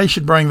 maybe they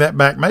should bring that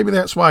back. Maybe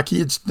that's why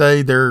kids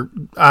today, their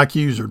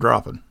IQs are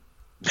dropping.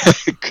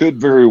 It could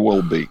very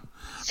well be.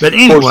 But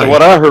anyway, of course,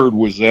 what I heard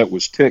was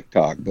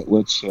TikTok, but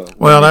let's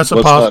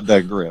not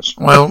digress.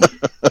 Well,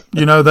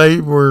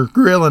 they were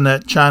grilling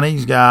that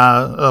Chinese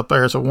guy up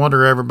there. So I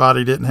wonder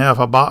everybody didn't have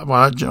hibachi.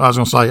 Well, I was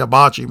going to say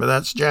hibachi, but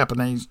that's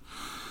Japanese.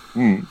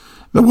 The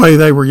way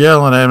they were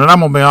yelling at him. And I'm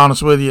going to be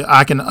honest with you,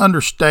 I can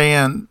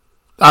understand.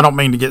 I don't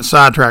mean to get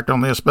sidetracked on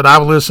this, but I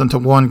listened to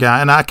one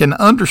guy, and I can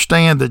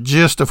understand the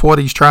gist of what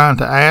he's trying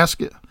to ask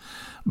it.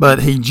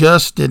 But he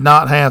just did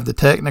not have the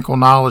technical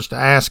knowledge to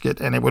ask it,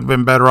 and it would have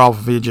been better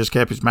off if he had just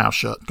kept his mouth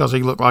shut because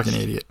he looked like an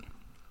idiot.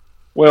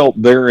 Well,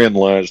 therein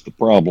lies the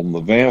problem. The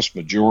vast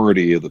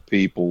majority of the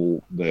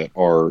people that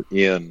are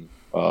in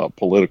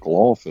political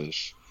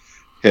office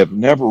have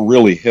never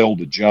really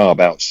held a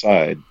job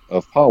outside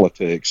of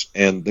politics,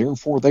 and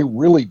therefore they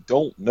really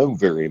don't know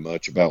very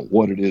much about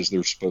what it is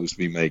they're supposed to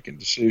be making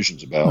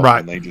decisions about,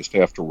 right. And they just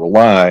have to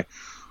rely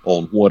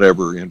on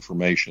whatever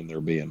information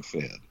they're being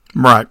fed.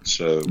 Right.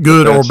 So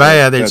good or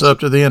bad, it's up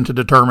to them to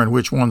determine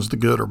which one's the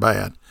good or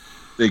bad.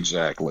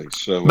 Exactly.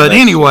 So, but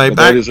anyway,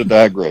 that is a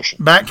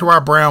digression. Back to our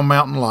Brown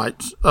Mountain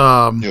Lights.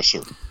 Yes,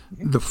 sir.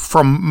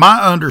 From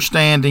my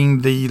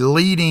understanding, the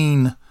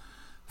leading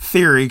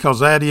theory,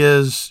 because that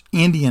is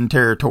Indian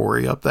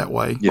territory up that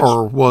way, yes,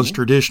 or was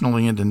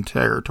traditionally Indian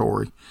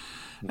territory,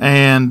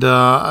 and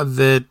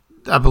that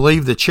I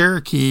believe the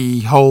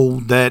Cherokee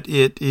hold that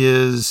it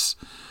is.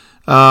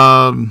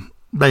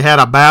 They had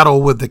a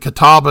battle with the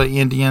Catawba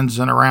Indians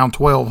in around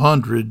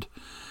 1200,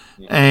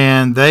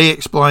 and they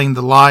explained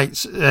the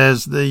lights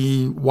as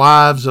the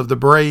wives of the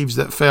braves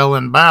that fell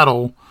in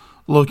battle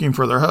looking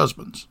for their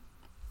husbands.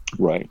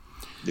 Right.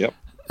 Yep.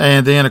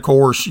 And then, of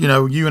course,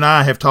 you and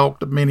I have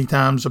talked many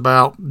times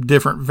about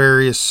different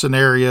various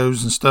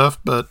scenarios and stuff,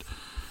 but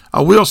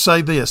I will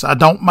say this. I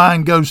don't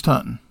mind ghost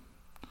hunting,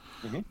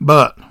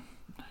 but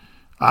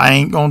I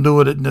ain't going to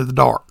do it in the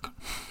dark.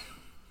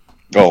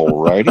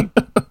 All righty.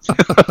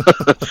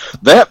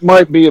 That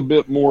might be a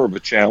bit more of a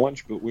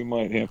challenge, but we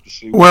might have to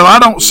see. Well, I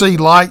don't see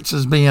lights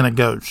as being a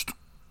ghost.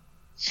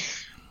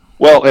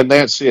 Well, and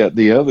that's it.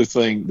 The other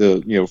thing,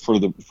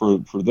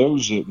 for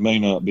those that may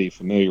not be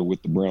familiar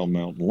with the Brown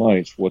Mountain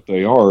Lights, what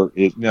they are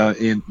is now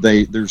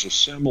there's a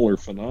similar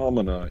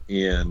phenomena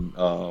in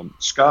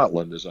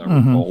Scotland, as I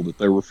recall, that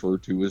they refer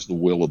to as the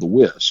Will o' the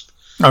Wisp.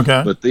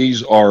 Okay. But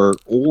these are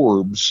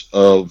orbs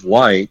of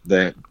light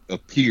that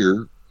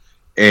appear.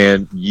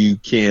 And you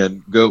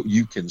can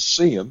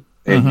see them,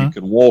 and you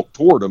can walk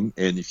toward them.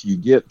 And if you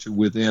get to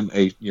within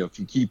if you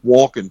keep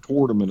walking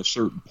toward them at a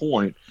certain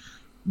point,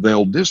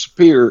 they'll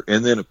disappear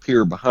and then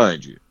appear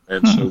behind you.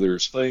 And so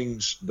there's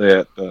things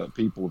that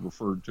people have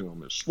referred to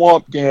them as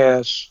swamp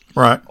gas,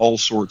 right? All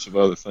sorts of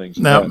other things.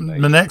 Now,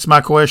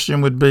 my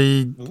question would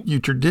be: you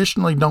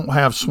traditionally don't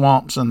have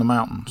swamps in the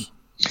mountains.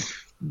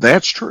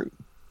 That's true,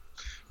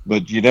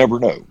 but you never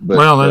know. But,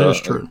 that is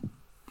true.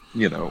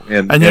 One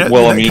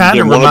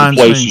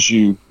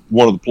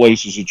of the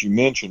places that you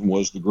mentioned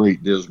was the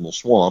Great Dismal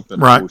Swamp,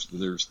 and of course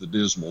there's the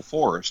Dismal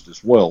Forest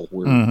as well,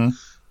 where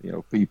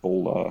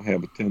people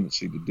have a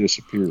tendency to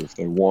disappear if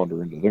they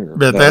wander into there.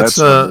 But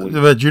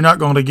but you're not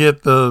going to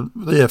get the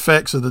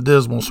effects of the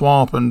Dismal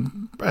Swamp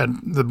and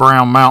the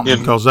Brown Mountain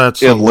because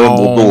that's in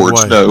Linville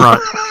Gorge. No,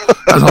 right?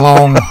 That's a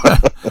long.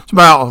 It's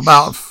about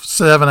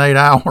 7-8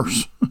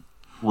 hours.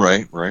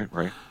 Right.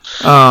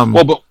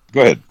 Well, but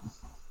go ahead.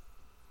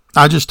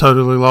 I just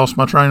totally lost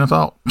my train of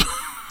thought.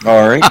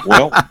 All right.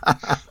 Well,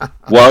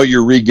 while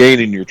you're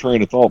regaining your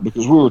train of thought,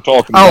 because we were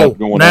talking about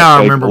going. Now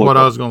I remember what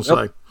I was going to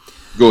say.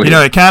 Go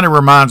ahead. It kind of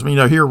reminds me,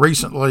 here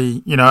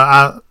recently,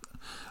 I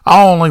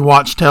only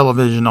watch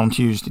television on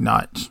Tuesday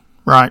nights,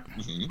 right?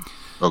 Mm-hmm.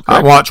 Okay.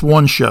 I watch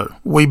one show.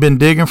 We've been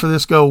digging for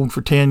this gold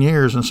for 10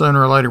 years, and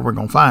sooner or later we're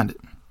going to find it.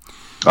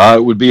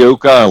 It would be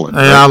Oak Island.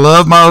 Right? I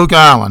love my Oak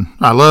Island.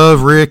 I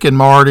love Rick and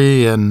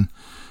Marty and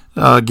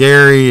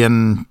Gary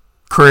and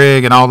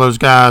Craig and all those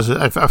guys.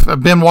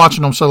 I've been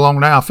watching them so long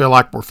now, I feel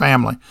like we're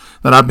family,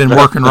 that I've been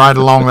working right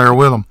along there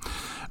with them.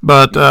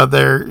 But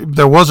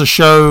there was a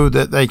show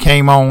that they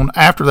came on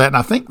after that, and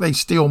I think they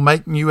still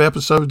make new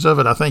episodes of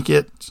it. I think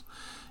it's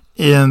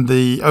in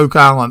the Oak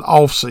Island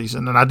off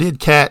season, and I did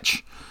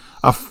catch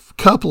a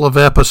couple of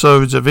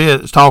episodes of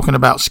it. It's talking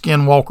about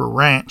Skinwalker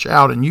Ranch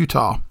out in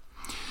Utah.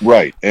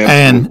 Right,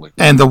 absolutely.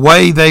 And the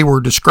way they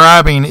were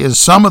describing is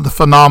some of the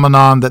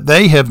phenomenon that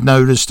they have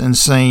noticed and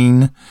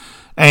seen,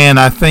 and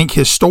I think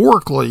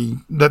historically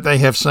that they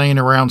have seen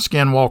around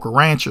Skinwalker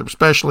Ranch,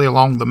 especially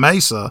along the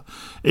mesa,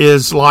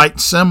 is like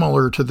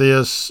similar to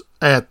this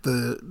at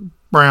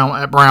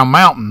Brown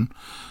Mountain,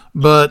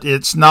 but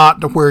it's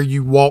not to where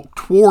you walk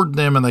toward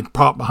them and they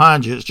pop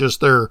behind you. It's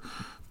just they're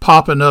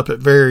popping up at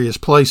various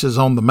places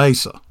on the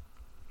mesa.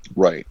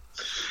 Right.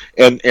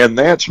 And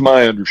that's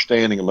my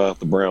understanding about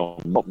the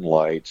Brown Mountain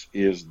Lights,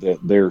 is that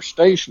they're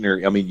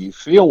stationary. I mean, you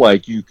feel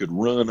like you could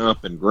run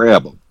up and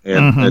grab them.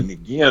 And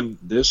again,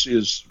 this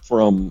is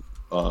from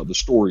the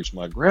stories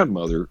my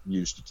grandmother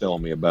used to tell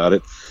me about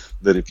it,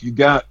 that if you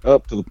got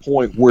up to the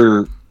point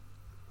where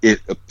it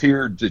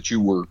appeared that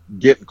you were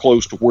getting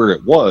close to where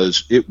it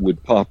was, it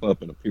would pop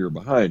up and appear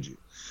behind you.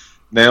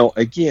 Now,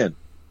 again,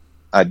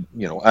 I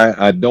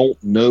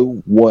don't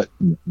know what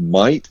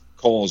might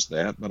cause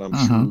that, but I'm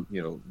sure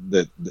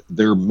that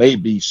there may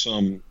be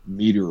some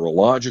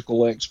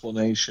meteorological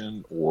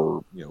explanation,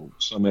 or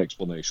some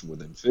explanation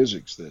within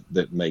physics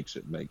that makes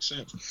it make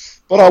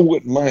sense. But I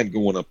wouldn't mind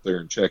going up there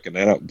and checking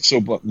that out. So,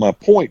 but my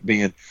point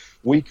being,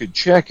 we could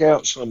check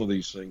out some of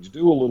these things,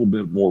 do a little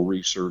bit more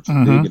research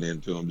and digging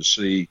into them to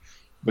see,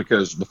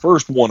 because the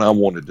first one I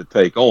wanted to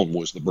take on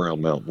was the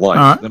Brown Mountain Lights.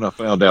 Right. Then I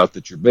found out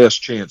that your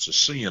best chance of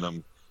seeing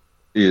them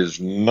is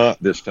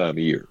not this time of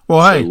year.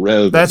 Well,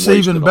 hey, that's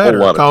even better,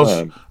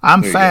 because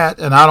I'm fat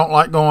and I don't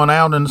like going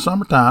out in the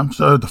summertime,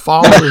 so the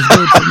fall is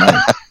good for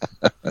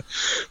me.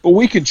 But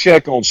we can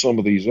check on some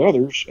of these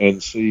others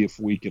and see if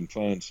we can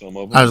find some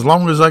of them. As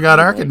long as I got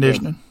air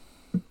conditioning.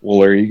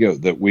 Well, there you go.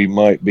 That we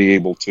might be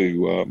able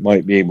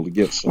to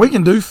get some. We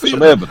can do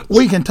some evidence.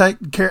 We can take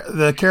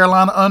the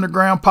Carolina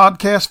Underground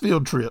podcast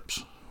field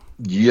trips.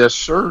 Yes,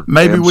 sir.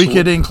 Maybe Absolutely. We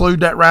could include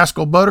that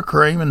rascal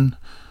Buttercream and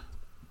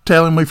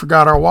tell him we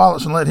forgot our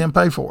wallets and let him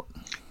pay for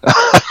it.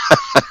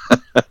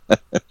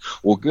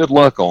 Well, good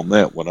luck on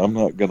that one. I'm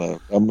not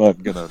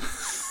gonna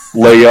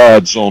lay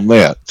odds on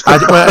that.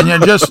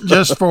 And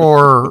just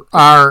for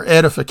our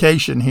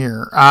edification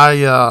here,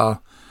 I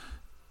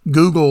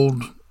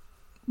Googled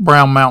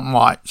Brown Mountain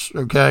Lights.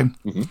 Okay.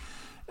 Mm-hmm.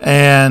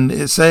 And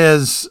it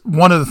says,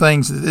 one of the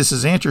things that this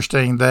is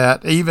interesting,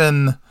 that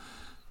even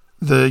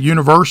the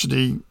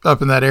university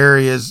up in that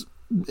area is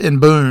in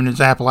Boone is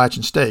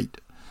Appalachian State.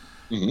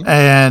 Mm-hmm.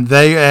 And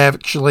they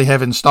actually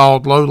have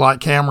installed low light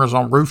cameras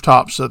on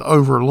rooftops that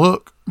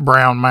overlook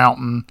Brown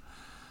Mountain.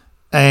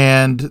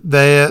 And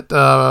that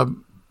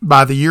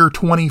by the year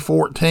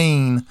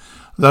 2014,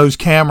 those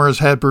cameras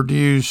had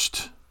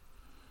produced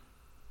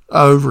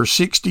over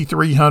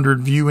 6,300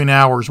 viewing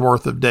hours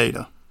worth of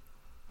data.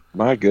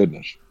 My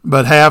goodness.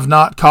 But have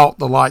not caught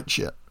the lights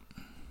yet.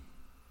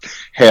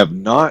 Have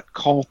not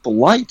caught the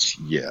lights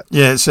yet.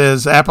 Yeah, it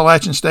says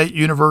Appalachian State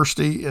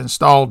University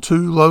installed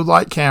 2 low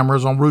light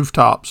cameras on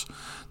rooftops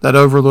that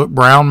overlook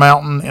Brown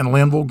Mountain and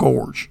Linville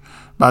Gorge.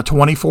 By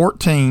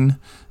 2014,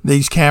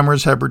 these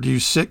cameras have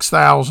produced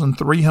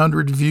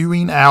 6,300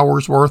 viewing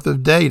hours worth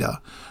of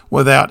data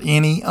without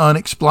any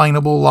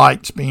unexplainable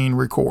lights being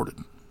recorded.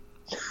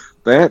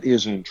 That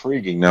is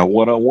intriguing. Now,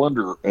 what I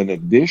wonder, in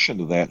addition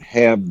to that,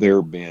 have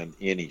there been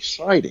any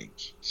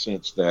sightings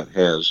since that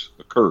has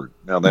occurred?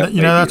 Now, that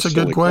that's a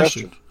good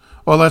question.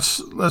 Well,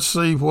 let's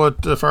see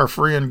if our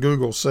friend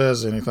Google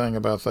says anything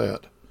about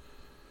that.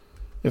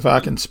 If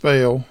I can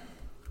spell.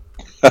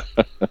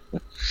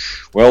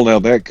 Well, now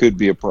that could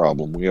be a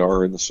problem. We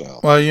are in the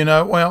South.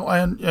 Well,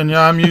 and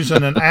I'm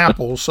using an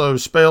Apple, so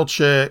spell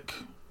check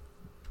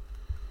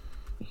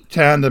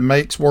kind of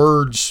makes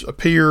words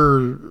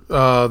appear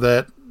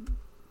that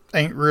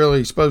ain't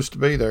really supposed to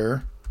be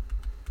there.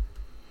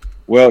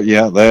 Well,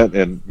 yeah, that,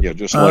 and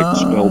just like the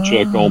spell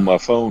check on my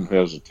phone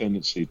has a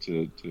tendency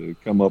to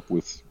come up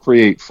with,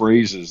 create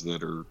phrases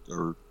that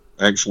are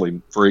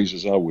actually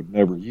phrases I would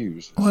never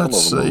use.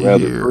 Let's Some of them see are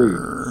rather here.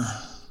 crude.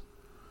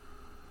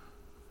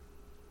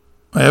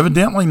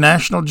 Evidently,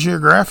 National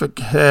Geographic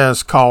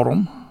has caught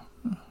them.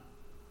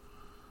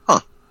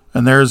 Huh.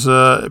 And there's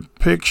a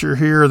picture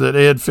here that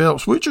Ed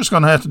Phelps. We're just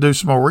going to have to do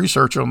some more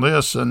research on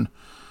this, and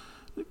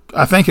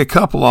I think a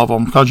couple of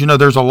them, because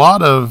there's a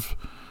lot of,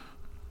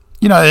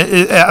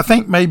 I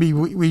think maybe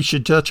we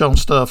should touch on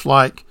stuff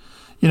like,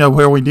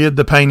 where we did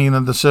the painting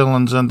of the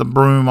ceilings and the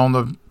broom on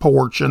the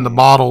porch and the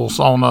bottles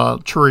on a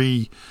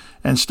tree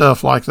and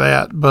stuff like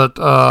that. But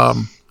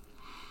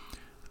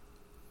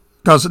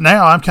because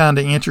now I'm kind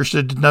of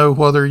interested to know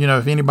whether,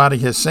 if anybody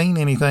has seen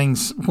anything,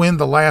 when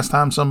the last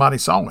time somebody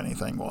saw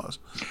anything was.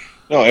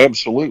 No,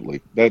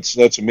 absolutely. That's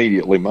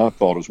immediately my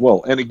thought as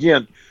well. And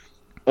again,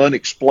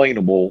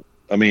 unexplainable.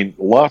 I mean,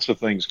 lots of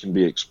things can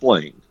be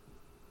explained,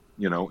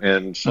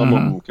 and some of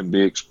them can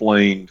be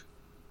explained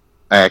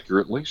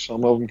accurately.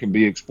 Some of them can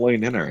be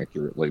explained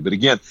inaccurately. But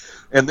again,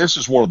 and this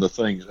is one of the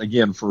things,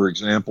 again, for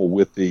example,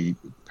 with the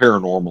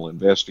paranormal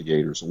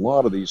investigators, a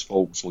lot of these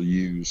folks will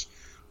use.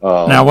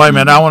 Now, wait a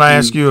minute. I want to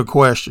ask you a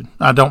question.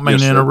 I don't mean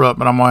to interrupt,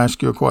 but I'm going to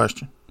ask you a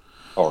question.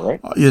 All right.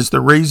 Is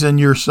the reason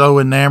you're so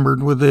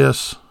enamored with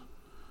this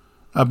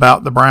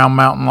about the Brown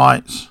Mountain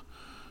Lights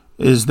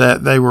is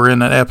that they were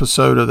in an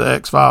episode of the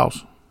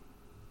X-Files?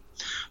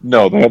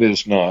 No, that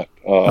is not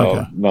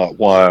Okay. not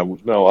why I was.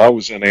 No, I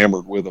was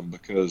enamored with them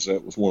because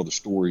that was one of the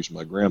stories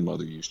my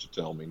grandmother used to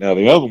tell me. Now,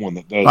 the other one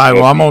that does. All right,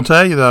 well, I'm going to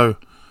tell you, though.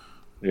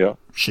 Yeah.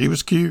 She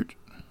was cute.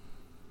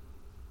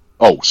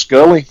 Oh,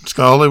 Scully?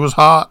 Scully was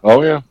hot.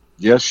 Oh, yeah.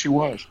 Yes, she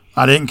was.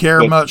 I didn't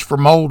care much for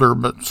Mulder,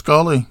 but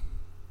Scully.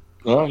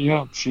 Oh,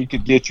 yeah, she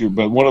could get you.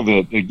 But one of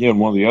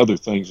the other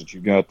things that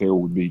you got there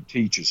would be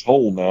Teach's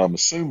Hole. Now, I'm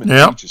assuming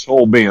Teach's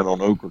Hole being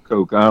on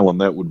Ocracoke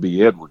Island, that would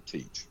be Edward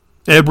Teach.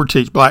 Edward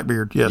Teach,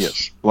 Blackbeard, yes.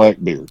 Yes,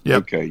 Blackbeard.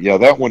 Yep. Okay, yeah,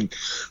 that one,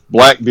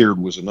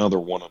 Blackbeard was another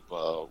one of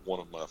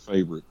my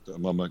favorite,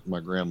 my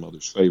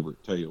grandmother's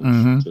favorite tales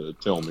to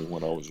tell me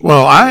when I was.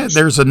 Well,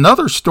 there's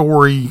another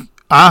story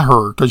I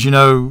heard because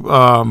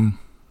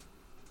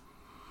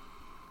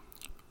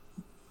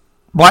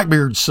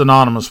Blackbeard's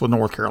synonymous with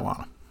North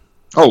Carolina.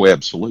 Oh,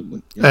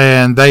 absolutely.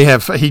 Yeah. And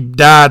he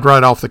died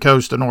right off the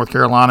coast of North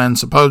Carolina, and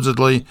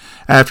supposedly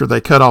after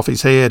they cut off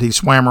his head, he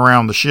swam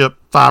around the ship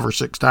 5 or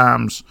 6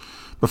 times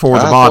before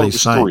the body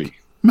sank. 3.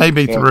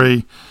 Maybe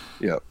 3.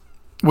 Yeah.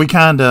 We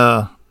kind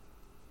of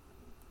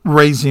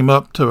raise him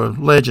up to a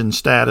legend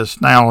status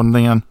now and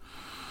then.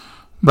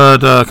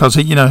 But because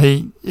I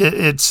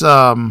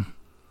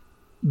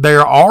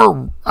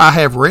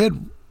have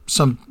read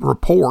some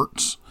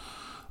reports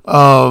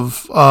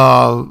of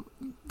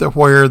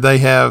where they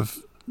have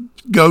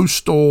I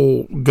don't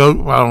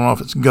know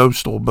if it's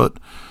ghostal, but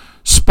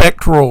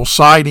spectral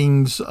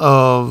sightings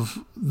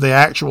of the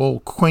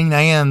actual Queen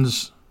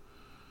Anne's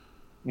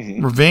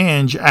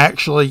Revenge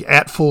actually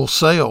at full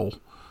sail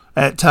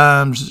at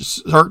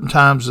certain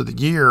times of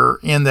the year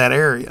in that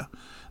area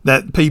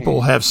that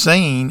people have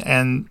seen,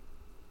 and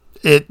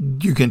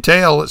you can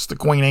tell it's the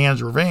Queen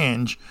Anne's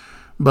Revenge,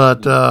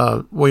 but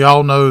we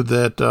all know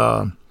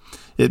that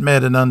it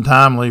met an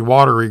untimely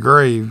watery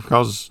grave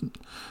because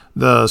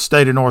the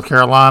state of North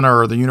Carolina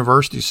or the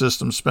university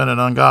system spent an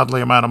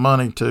ungodly amount of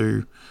money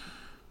to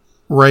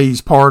raise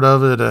part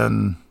of it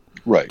and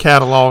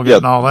catalog it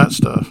and all that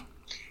stuff.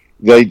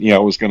 I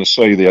was going to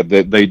say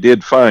that they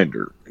did find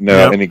her.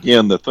 Now, and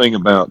again, the thing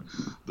about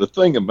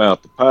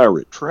the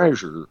pirate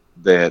treasure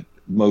that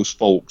most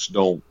folks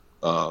don't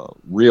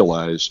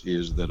realize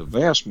is that a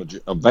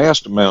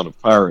vast amount of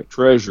pirate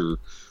treasure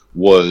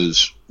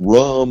was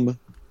rum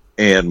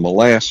and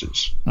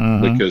molasses,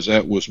 because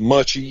that was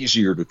much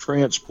easier to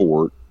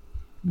transport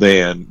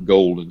than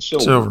gold and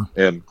silver.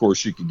 And of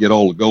course, you could get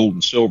all the gold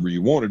and silver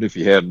you wanted if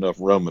you had enough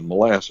rum and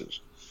molasses.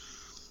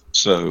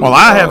 So, well,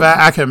 I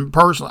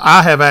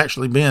have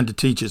actually been to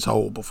Teach's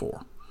Hole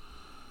before.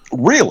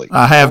 Really?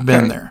 I have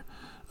been there.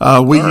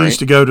 We used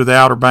to go to the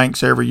Outer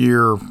Banks every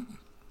year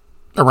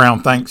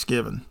around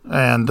Thanksgiving,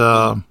 and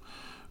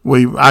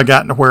I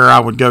got to where I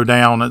would go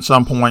down at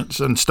some points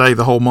and stay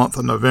the whole month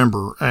of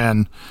November.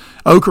 And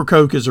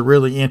Ocracoke is a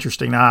really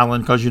interesting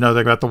island because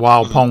they got the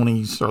wild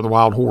ponies or the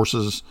wild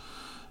horses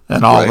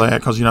and all that,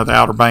 because the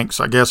Outer Banks,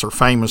 I guess, are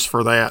famous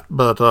for that.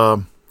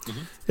 But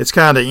it's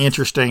kind of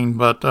interesting.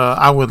 But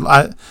I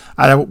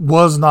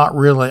was not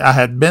really. I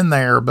had been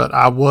there, but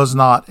I was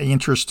not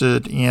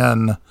interested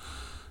in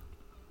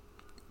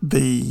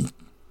the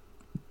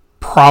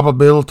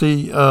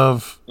probability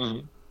of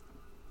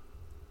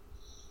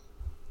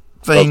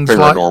things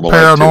like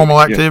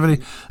paranormal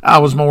activity. I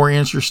was more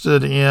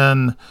interested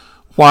in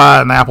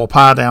why an apple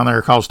pie down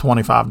there costs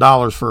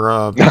 $25 for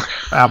a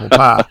apple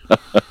pie.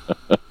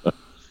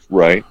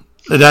 Right.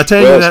 Did I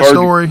tell you that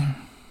story?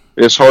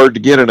 It's hard to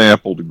get an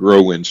apple to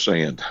grow in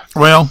sand.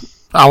 Well,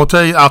 I'll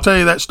tell you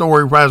that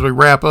story as we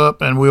wrap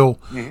up, and we'll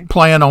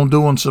plan on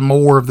doing some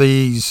more of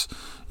these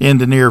in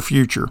the near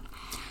future.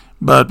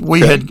 But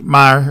we had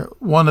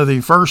one of the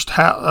first,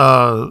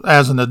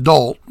 as an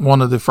adult,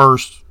 one of the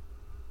first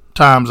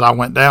times I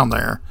went down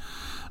there.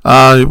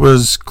 It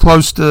was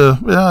close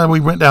to, we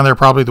went down there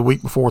probably the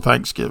week before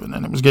Thanksgiving,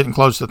 and it was getting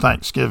close to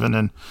Thanksgiving,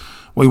 and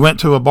we went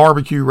to a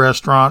barbecue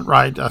restaurant,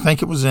 right? I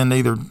think it was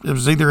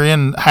either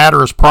in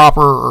Hatteras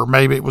proper, or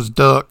maybe it was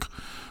Duck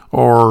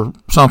or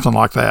something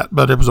like that,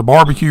 but it was a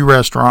barbecue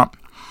restaurant.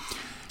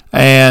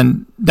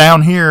 And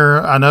down here,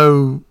 I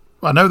know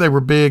they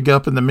were big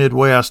up in the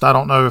Midwest. I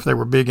don't know if they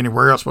were big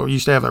anywhere else, but we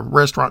used to have a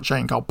restaurant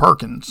chain called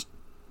Perkins.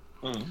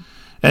 And,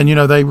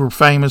 they were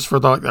famous for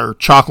their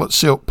chocolate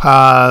silk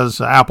pies,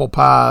 apple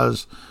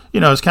pies,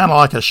 it's kind of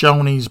like a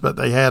Shoney's, but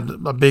they had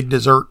a big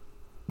dessert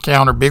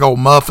counter, big old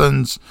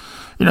muffins.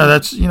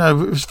 That's,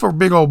 it's for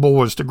big old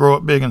boys to grow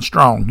up big and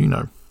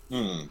strong,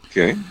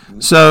 Okay.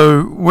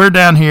 So we're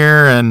down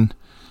here and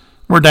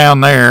we're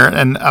down there,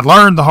 and I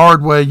learned the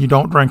hard way, you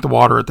don't drink the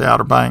water at the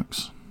Outer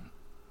Banks.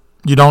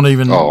 You don't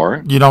even,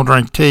 you don't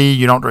drink tea,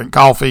 you don't drink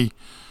coffee,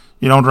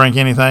 you don't drink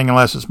anything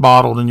unless it's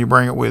bottled and you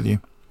bring it with you.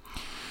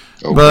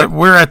 Okay. But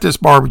we're at this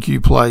barbecue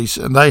place,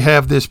 and they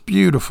have this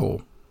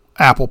beautiful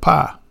apple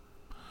pie.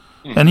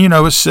 And,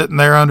 it's sitting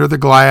there under the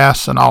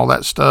glass and all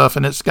that stuff,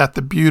 and it's got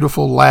the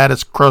beautiful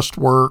lattice crust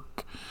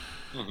work,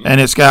 and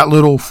it's got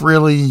little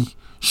frilly,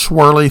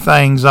 swirly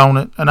things on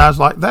it. And I was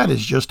like, that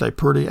is just a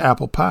pretty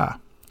apple pie.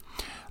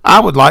 I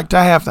would like to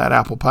have that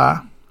apple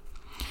pie.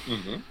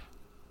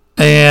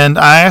 And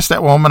I asked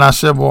that woman, I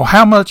said, well,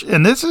 how much?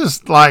 And this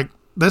is like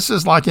in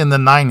the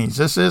 90s.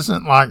 This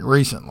isn't like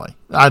recently.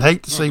 I'd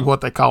hate to see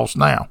what they cost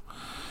now.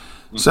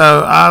 So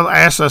I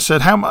asked, I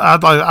said, how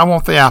much? I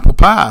want the apple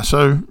pie.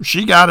 So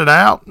she got it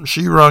out,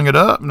 she rung it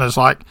up, and it's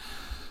like,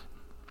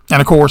 and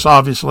of course,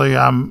 obviously,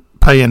 I'm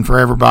paying for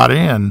everybody,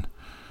 and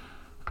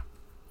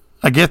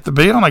I get the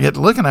bill, and I get to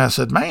looking at it, I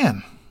said,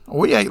 man,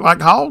 we ate like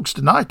hogs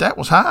tonight. That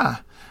was high.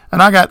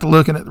 And I got to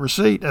looking at the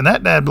receipt, and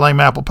that dad blame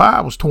apple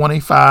pie was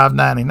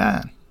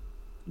 $25.99.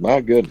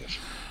 My goodness.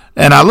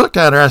 And I looked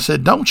at her, I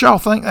said, don't y'all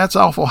think that's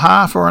awful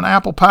high for an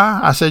apple pie?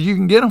 I said, you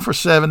can get them for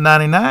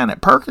 $7.99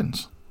 at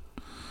Perkins.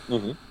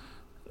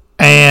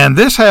 And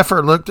this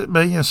heifer looked at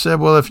me and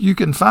said, well, if you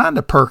can find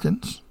a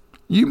Perkins,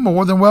 you're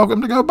more than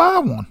welcome to go buy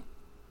one.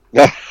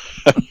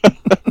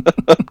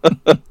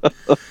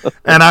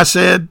 And I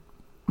said,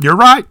 you're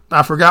right.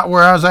 I forgot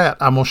where I was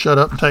at. I'm going to shut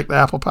up and take the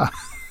apple pie.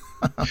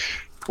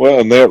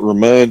 Well, and that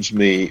reminds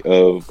me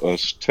of a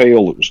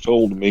tale that was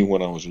told to me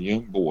when I was a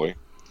young boy.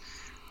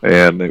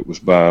 And it was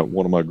by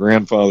one of my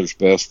grandfather's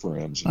best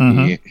friends. And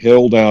he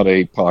held out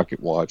a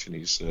pocket watch, and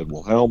he said,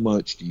 well, how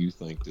much do you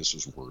think this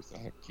is worth?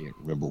 I can't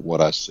remember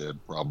what I said,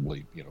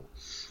 probably,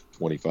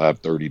 $25,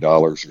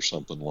 $30 or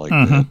something like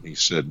that. And he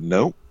said,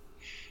 no,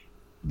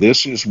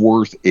 this is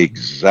worth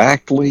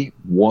exactly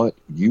what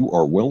you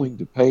are willing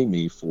to pay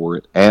me for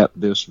it at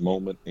this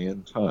moment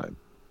in time.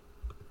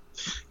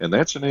 And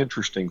that's an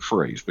interesting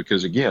phrase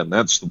because, again,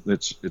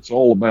 it's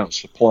all about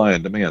supply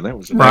and demand. That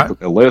was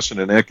a lesson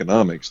in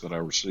economics that I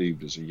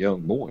received as a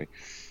young boy.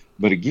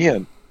 But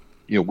again,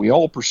 we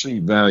all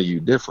perceive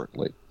value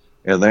differently.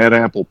 And that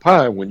apple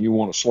pie, when you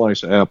want a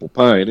slice of apple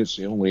pie, and it's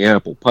the only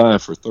apple pie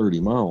for 30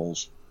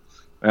 miles,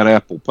 that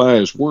apple pie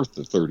is worth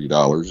the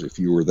 $30 if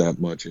you were that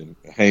much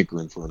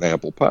hankering for an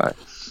apple pie.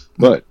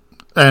 But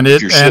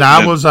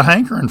I was a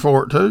hankering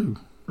for it too.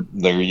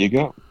 There you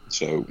go.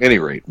 So, at any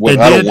rate, I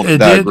don't want to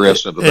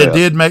digress into that. It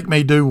did make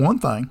me do one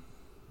thing.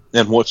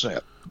 And what's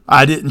that?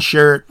 I didn't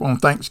share it on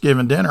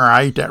Thanksgiving dinner.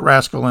 I ate that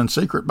rascal in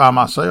secret by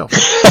myself.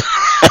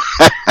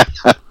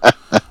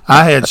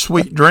 I had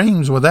sweet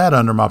dreams with that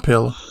under my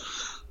pillow.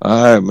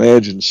 I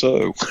imagine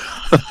so.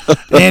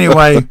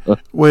 Anyway,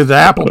 with the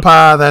apple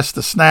pie, that's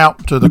the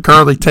snout to the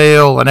curly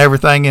tail and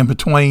everything in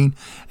between.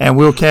 And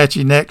we'll catch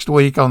you next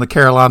week on the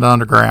Carolina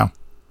Underground.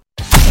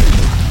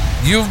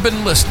 You've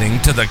been listening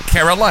to the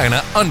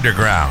Carolina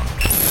Underground.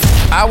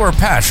 Our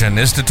passion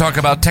is to talk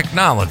about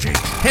technology,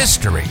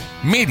 history,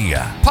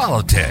 media,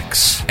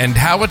 politics, and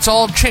how it's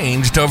all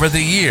changed over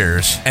the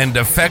years and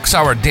affects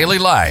our daily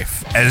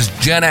life as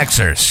Gen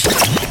Xers.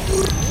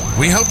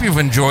 We hope you've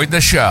enjoyed the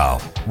show.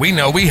 We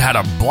know we had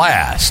a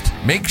blast.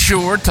 Make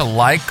sure to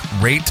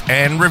like, rate,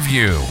 and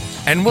review.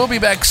 And we'll be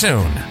back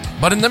soon.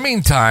 But in the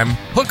meantime,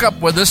 hook up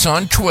with us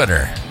on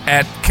Twitter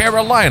at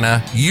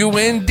Carolina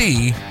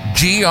UND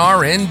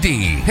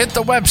GRND. Hit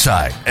the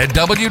website at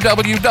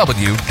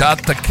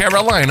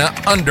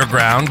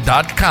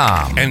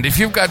www.thecarolinaunderground.com. And if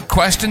you've got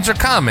questions or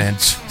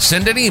comments,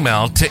 send an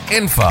email to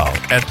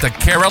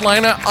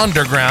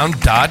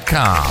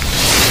info@thecarolinaunderground.com.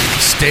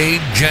 Stay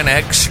Gen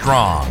X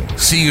strong.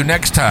 See you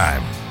next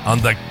time on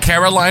the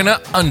Carolina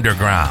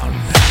Underground.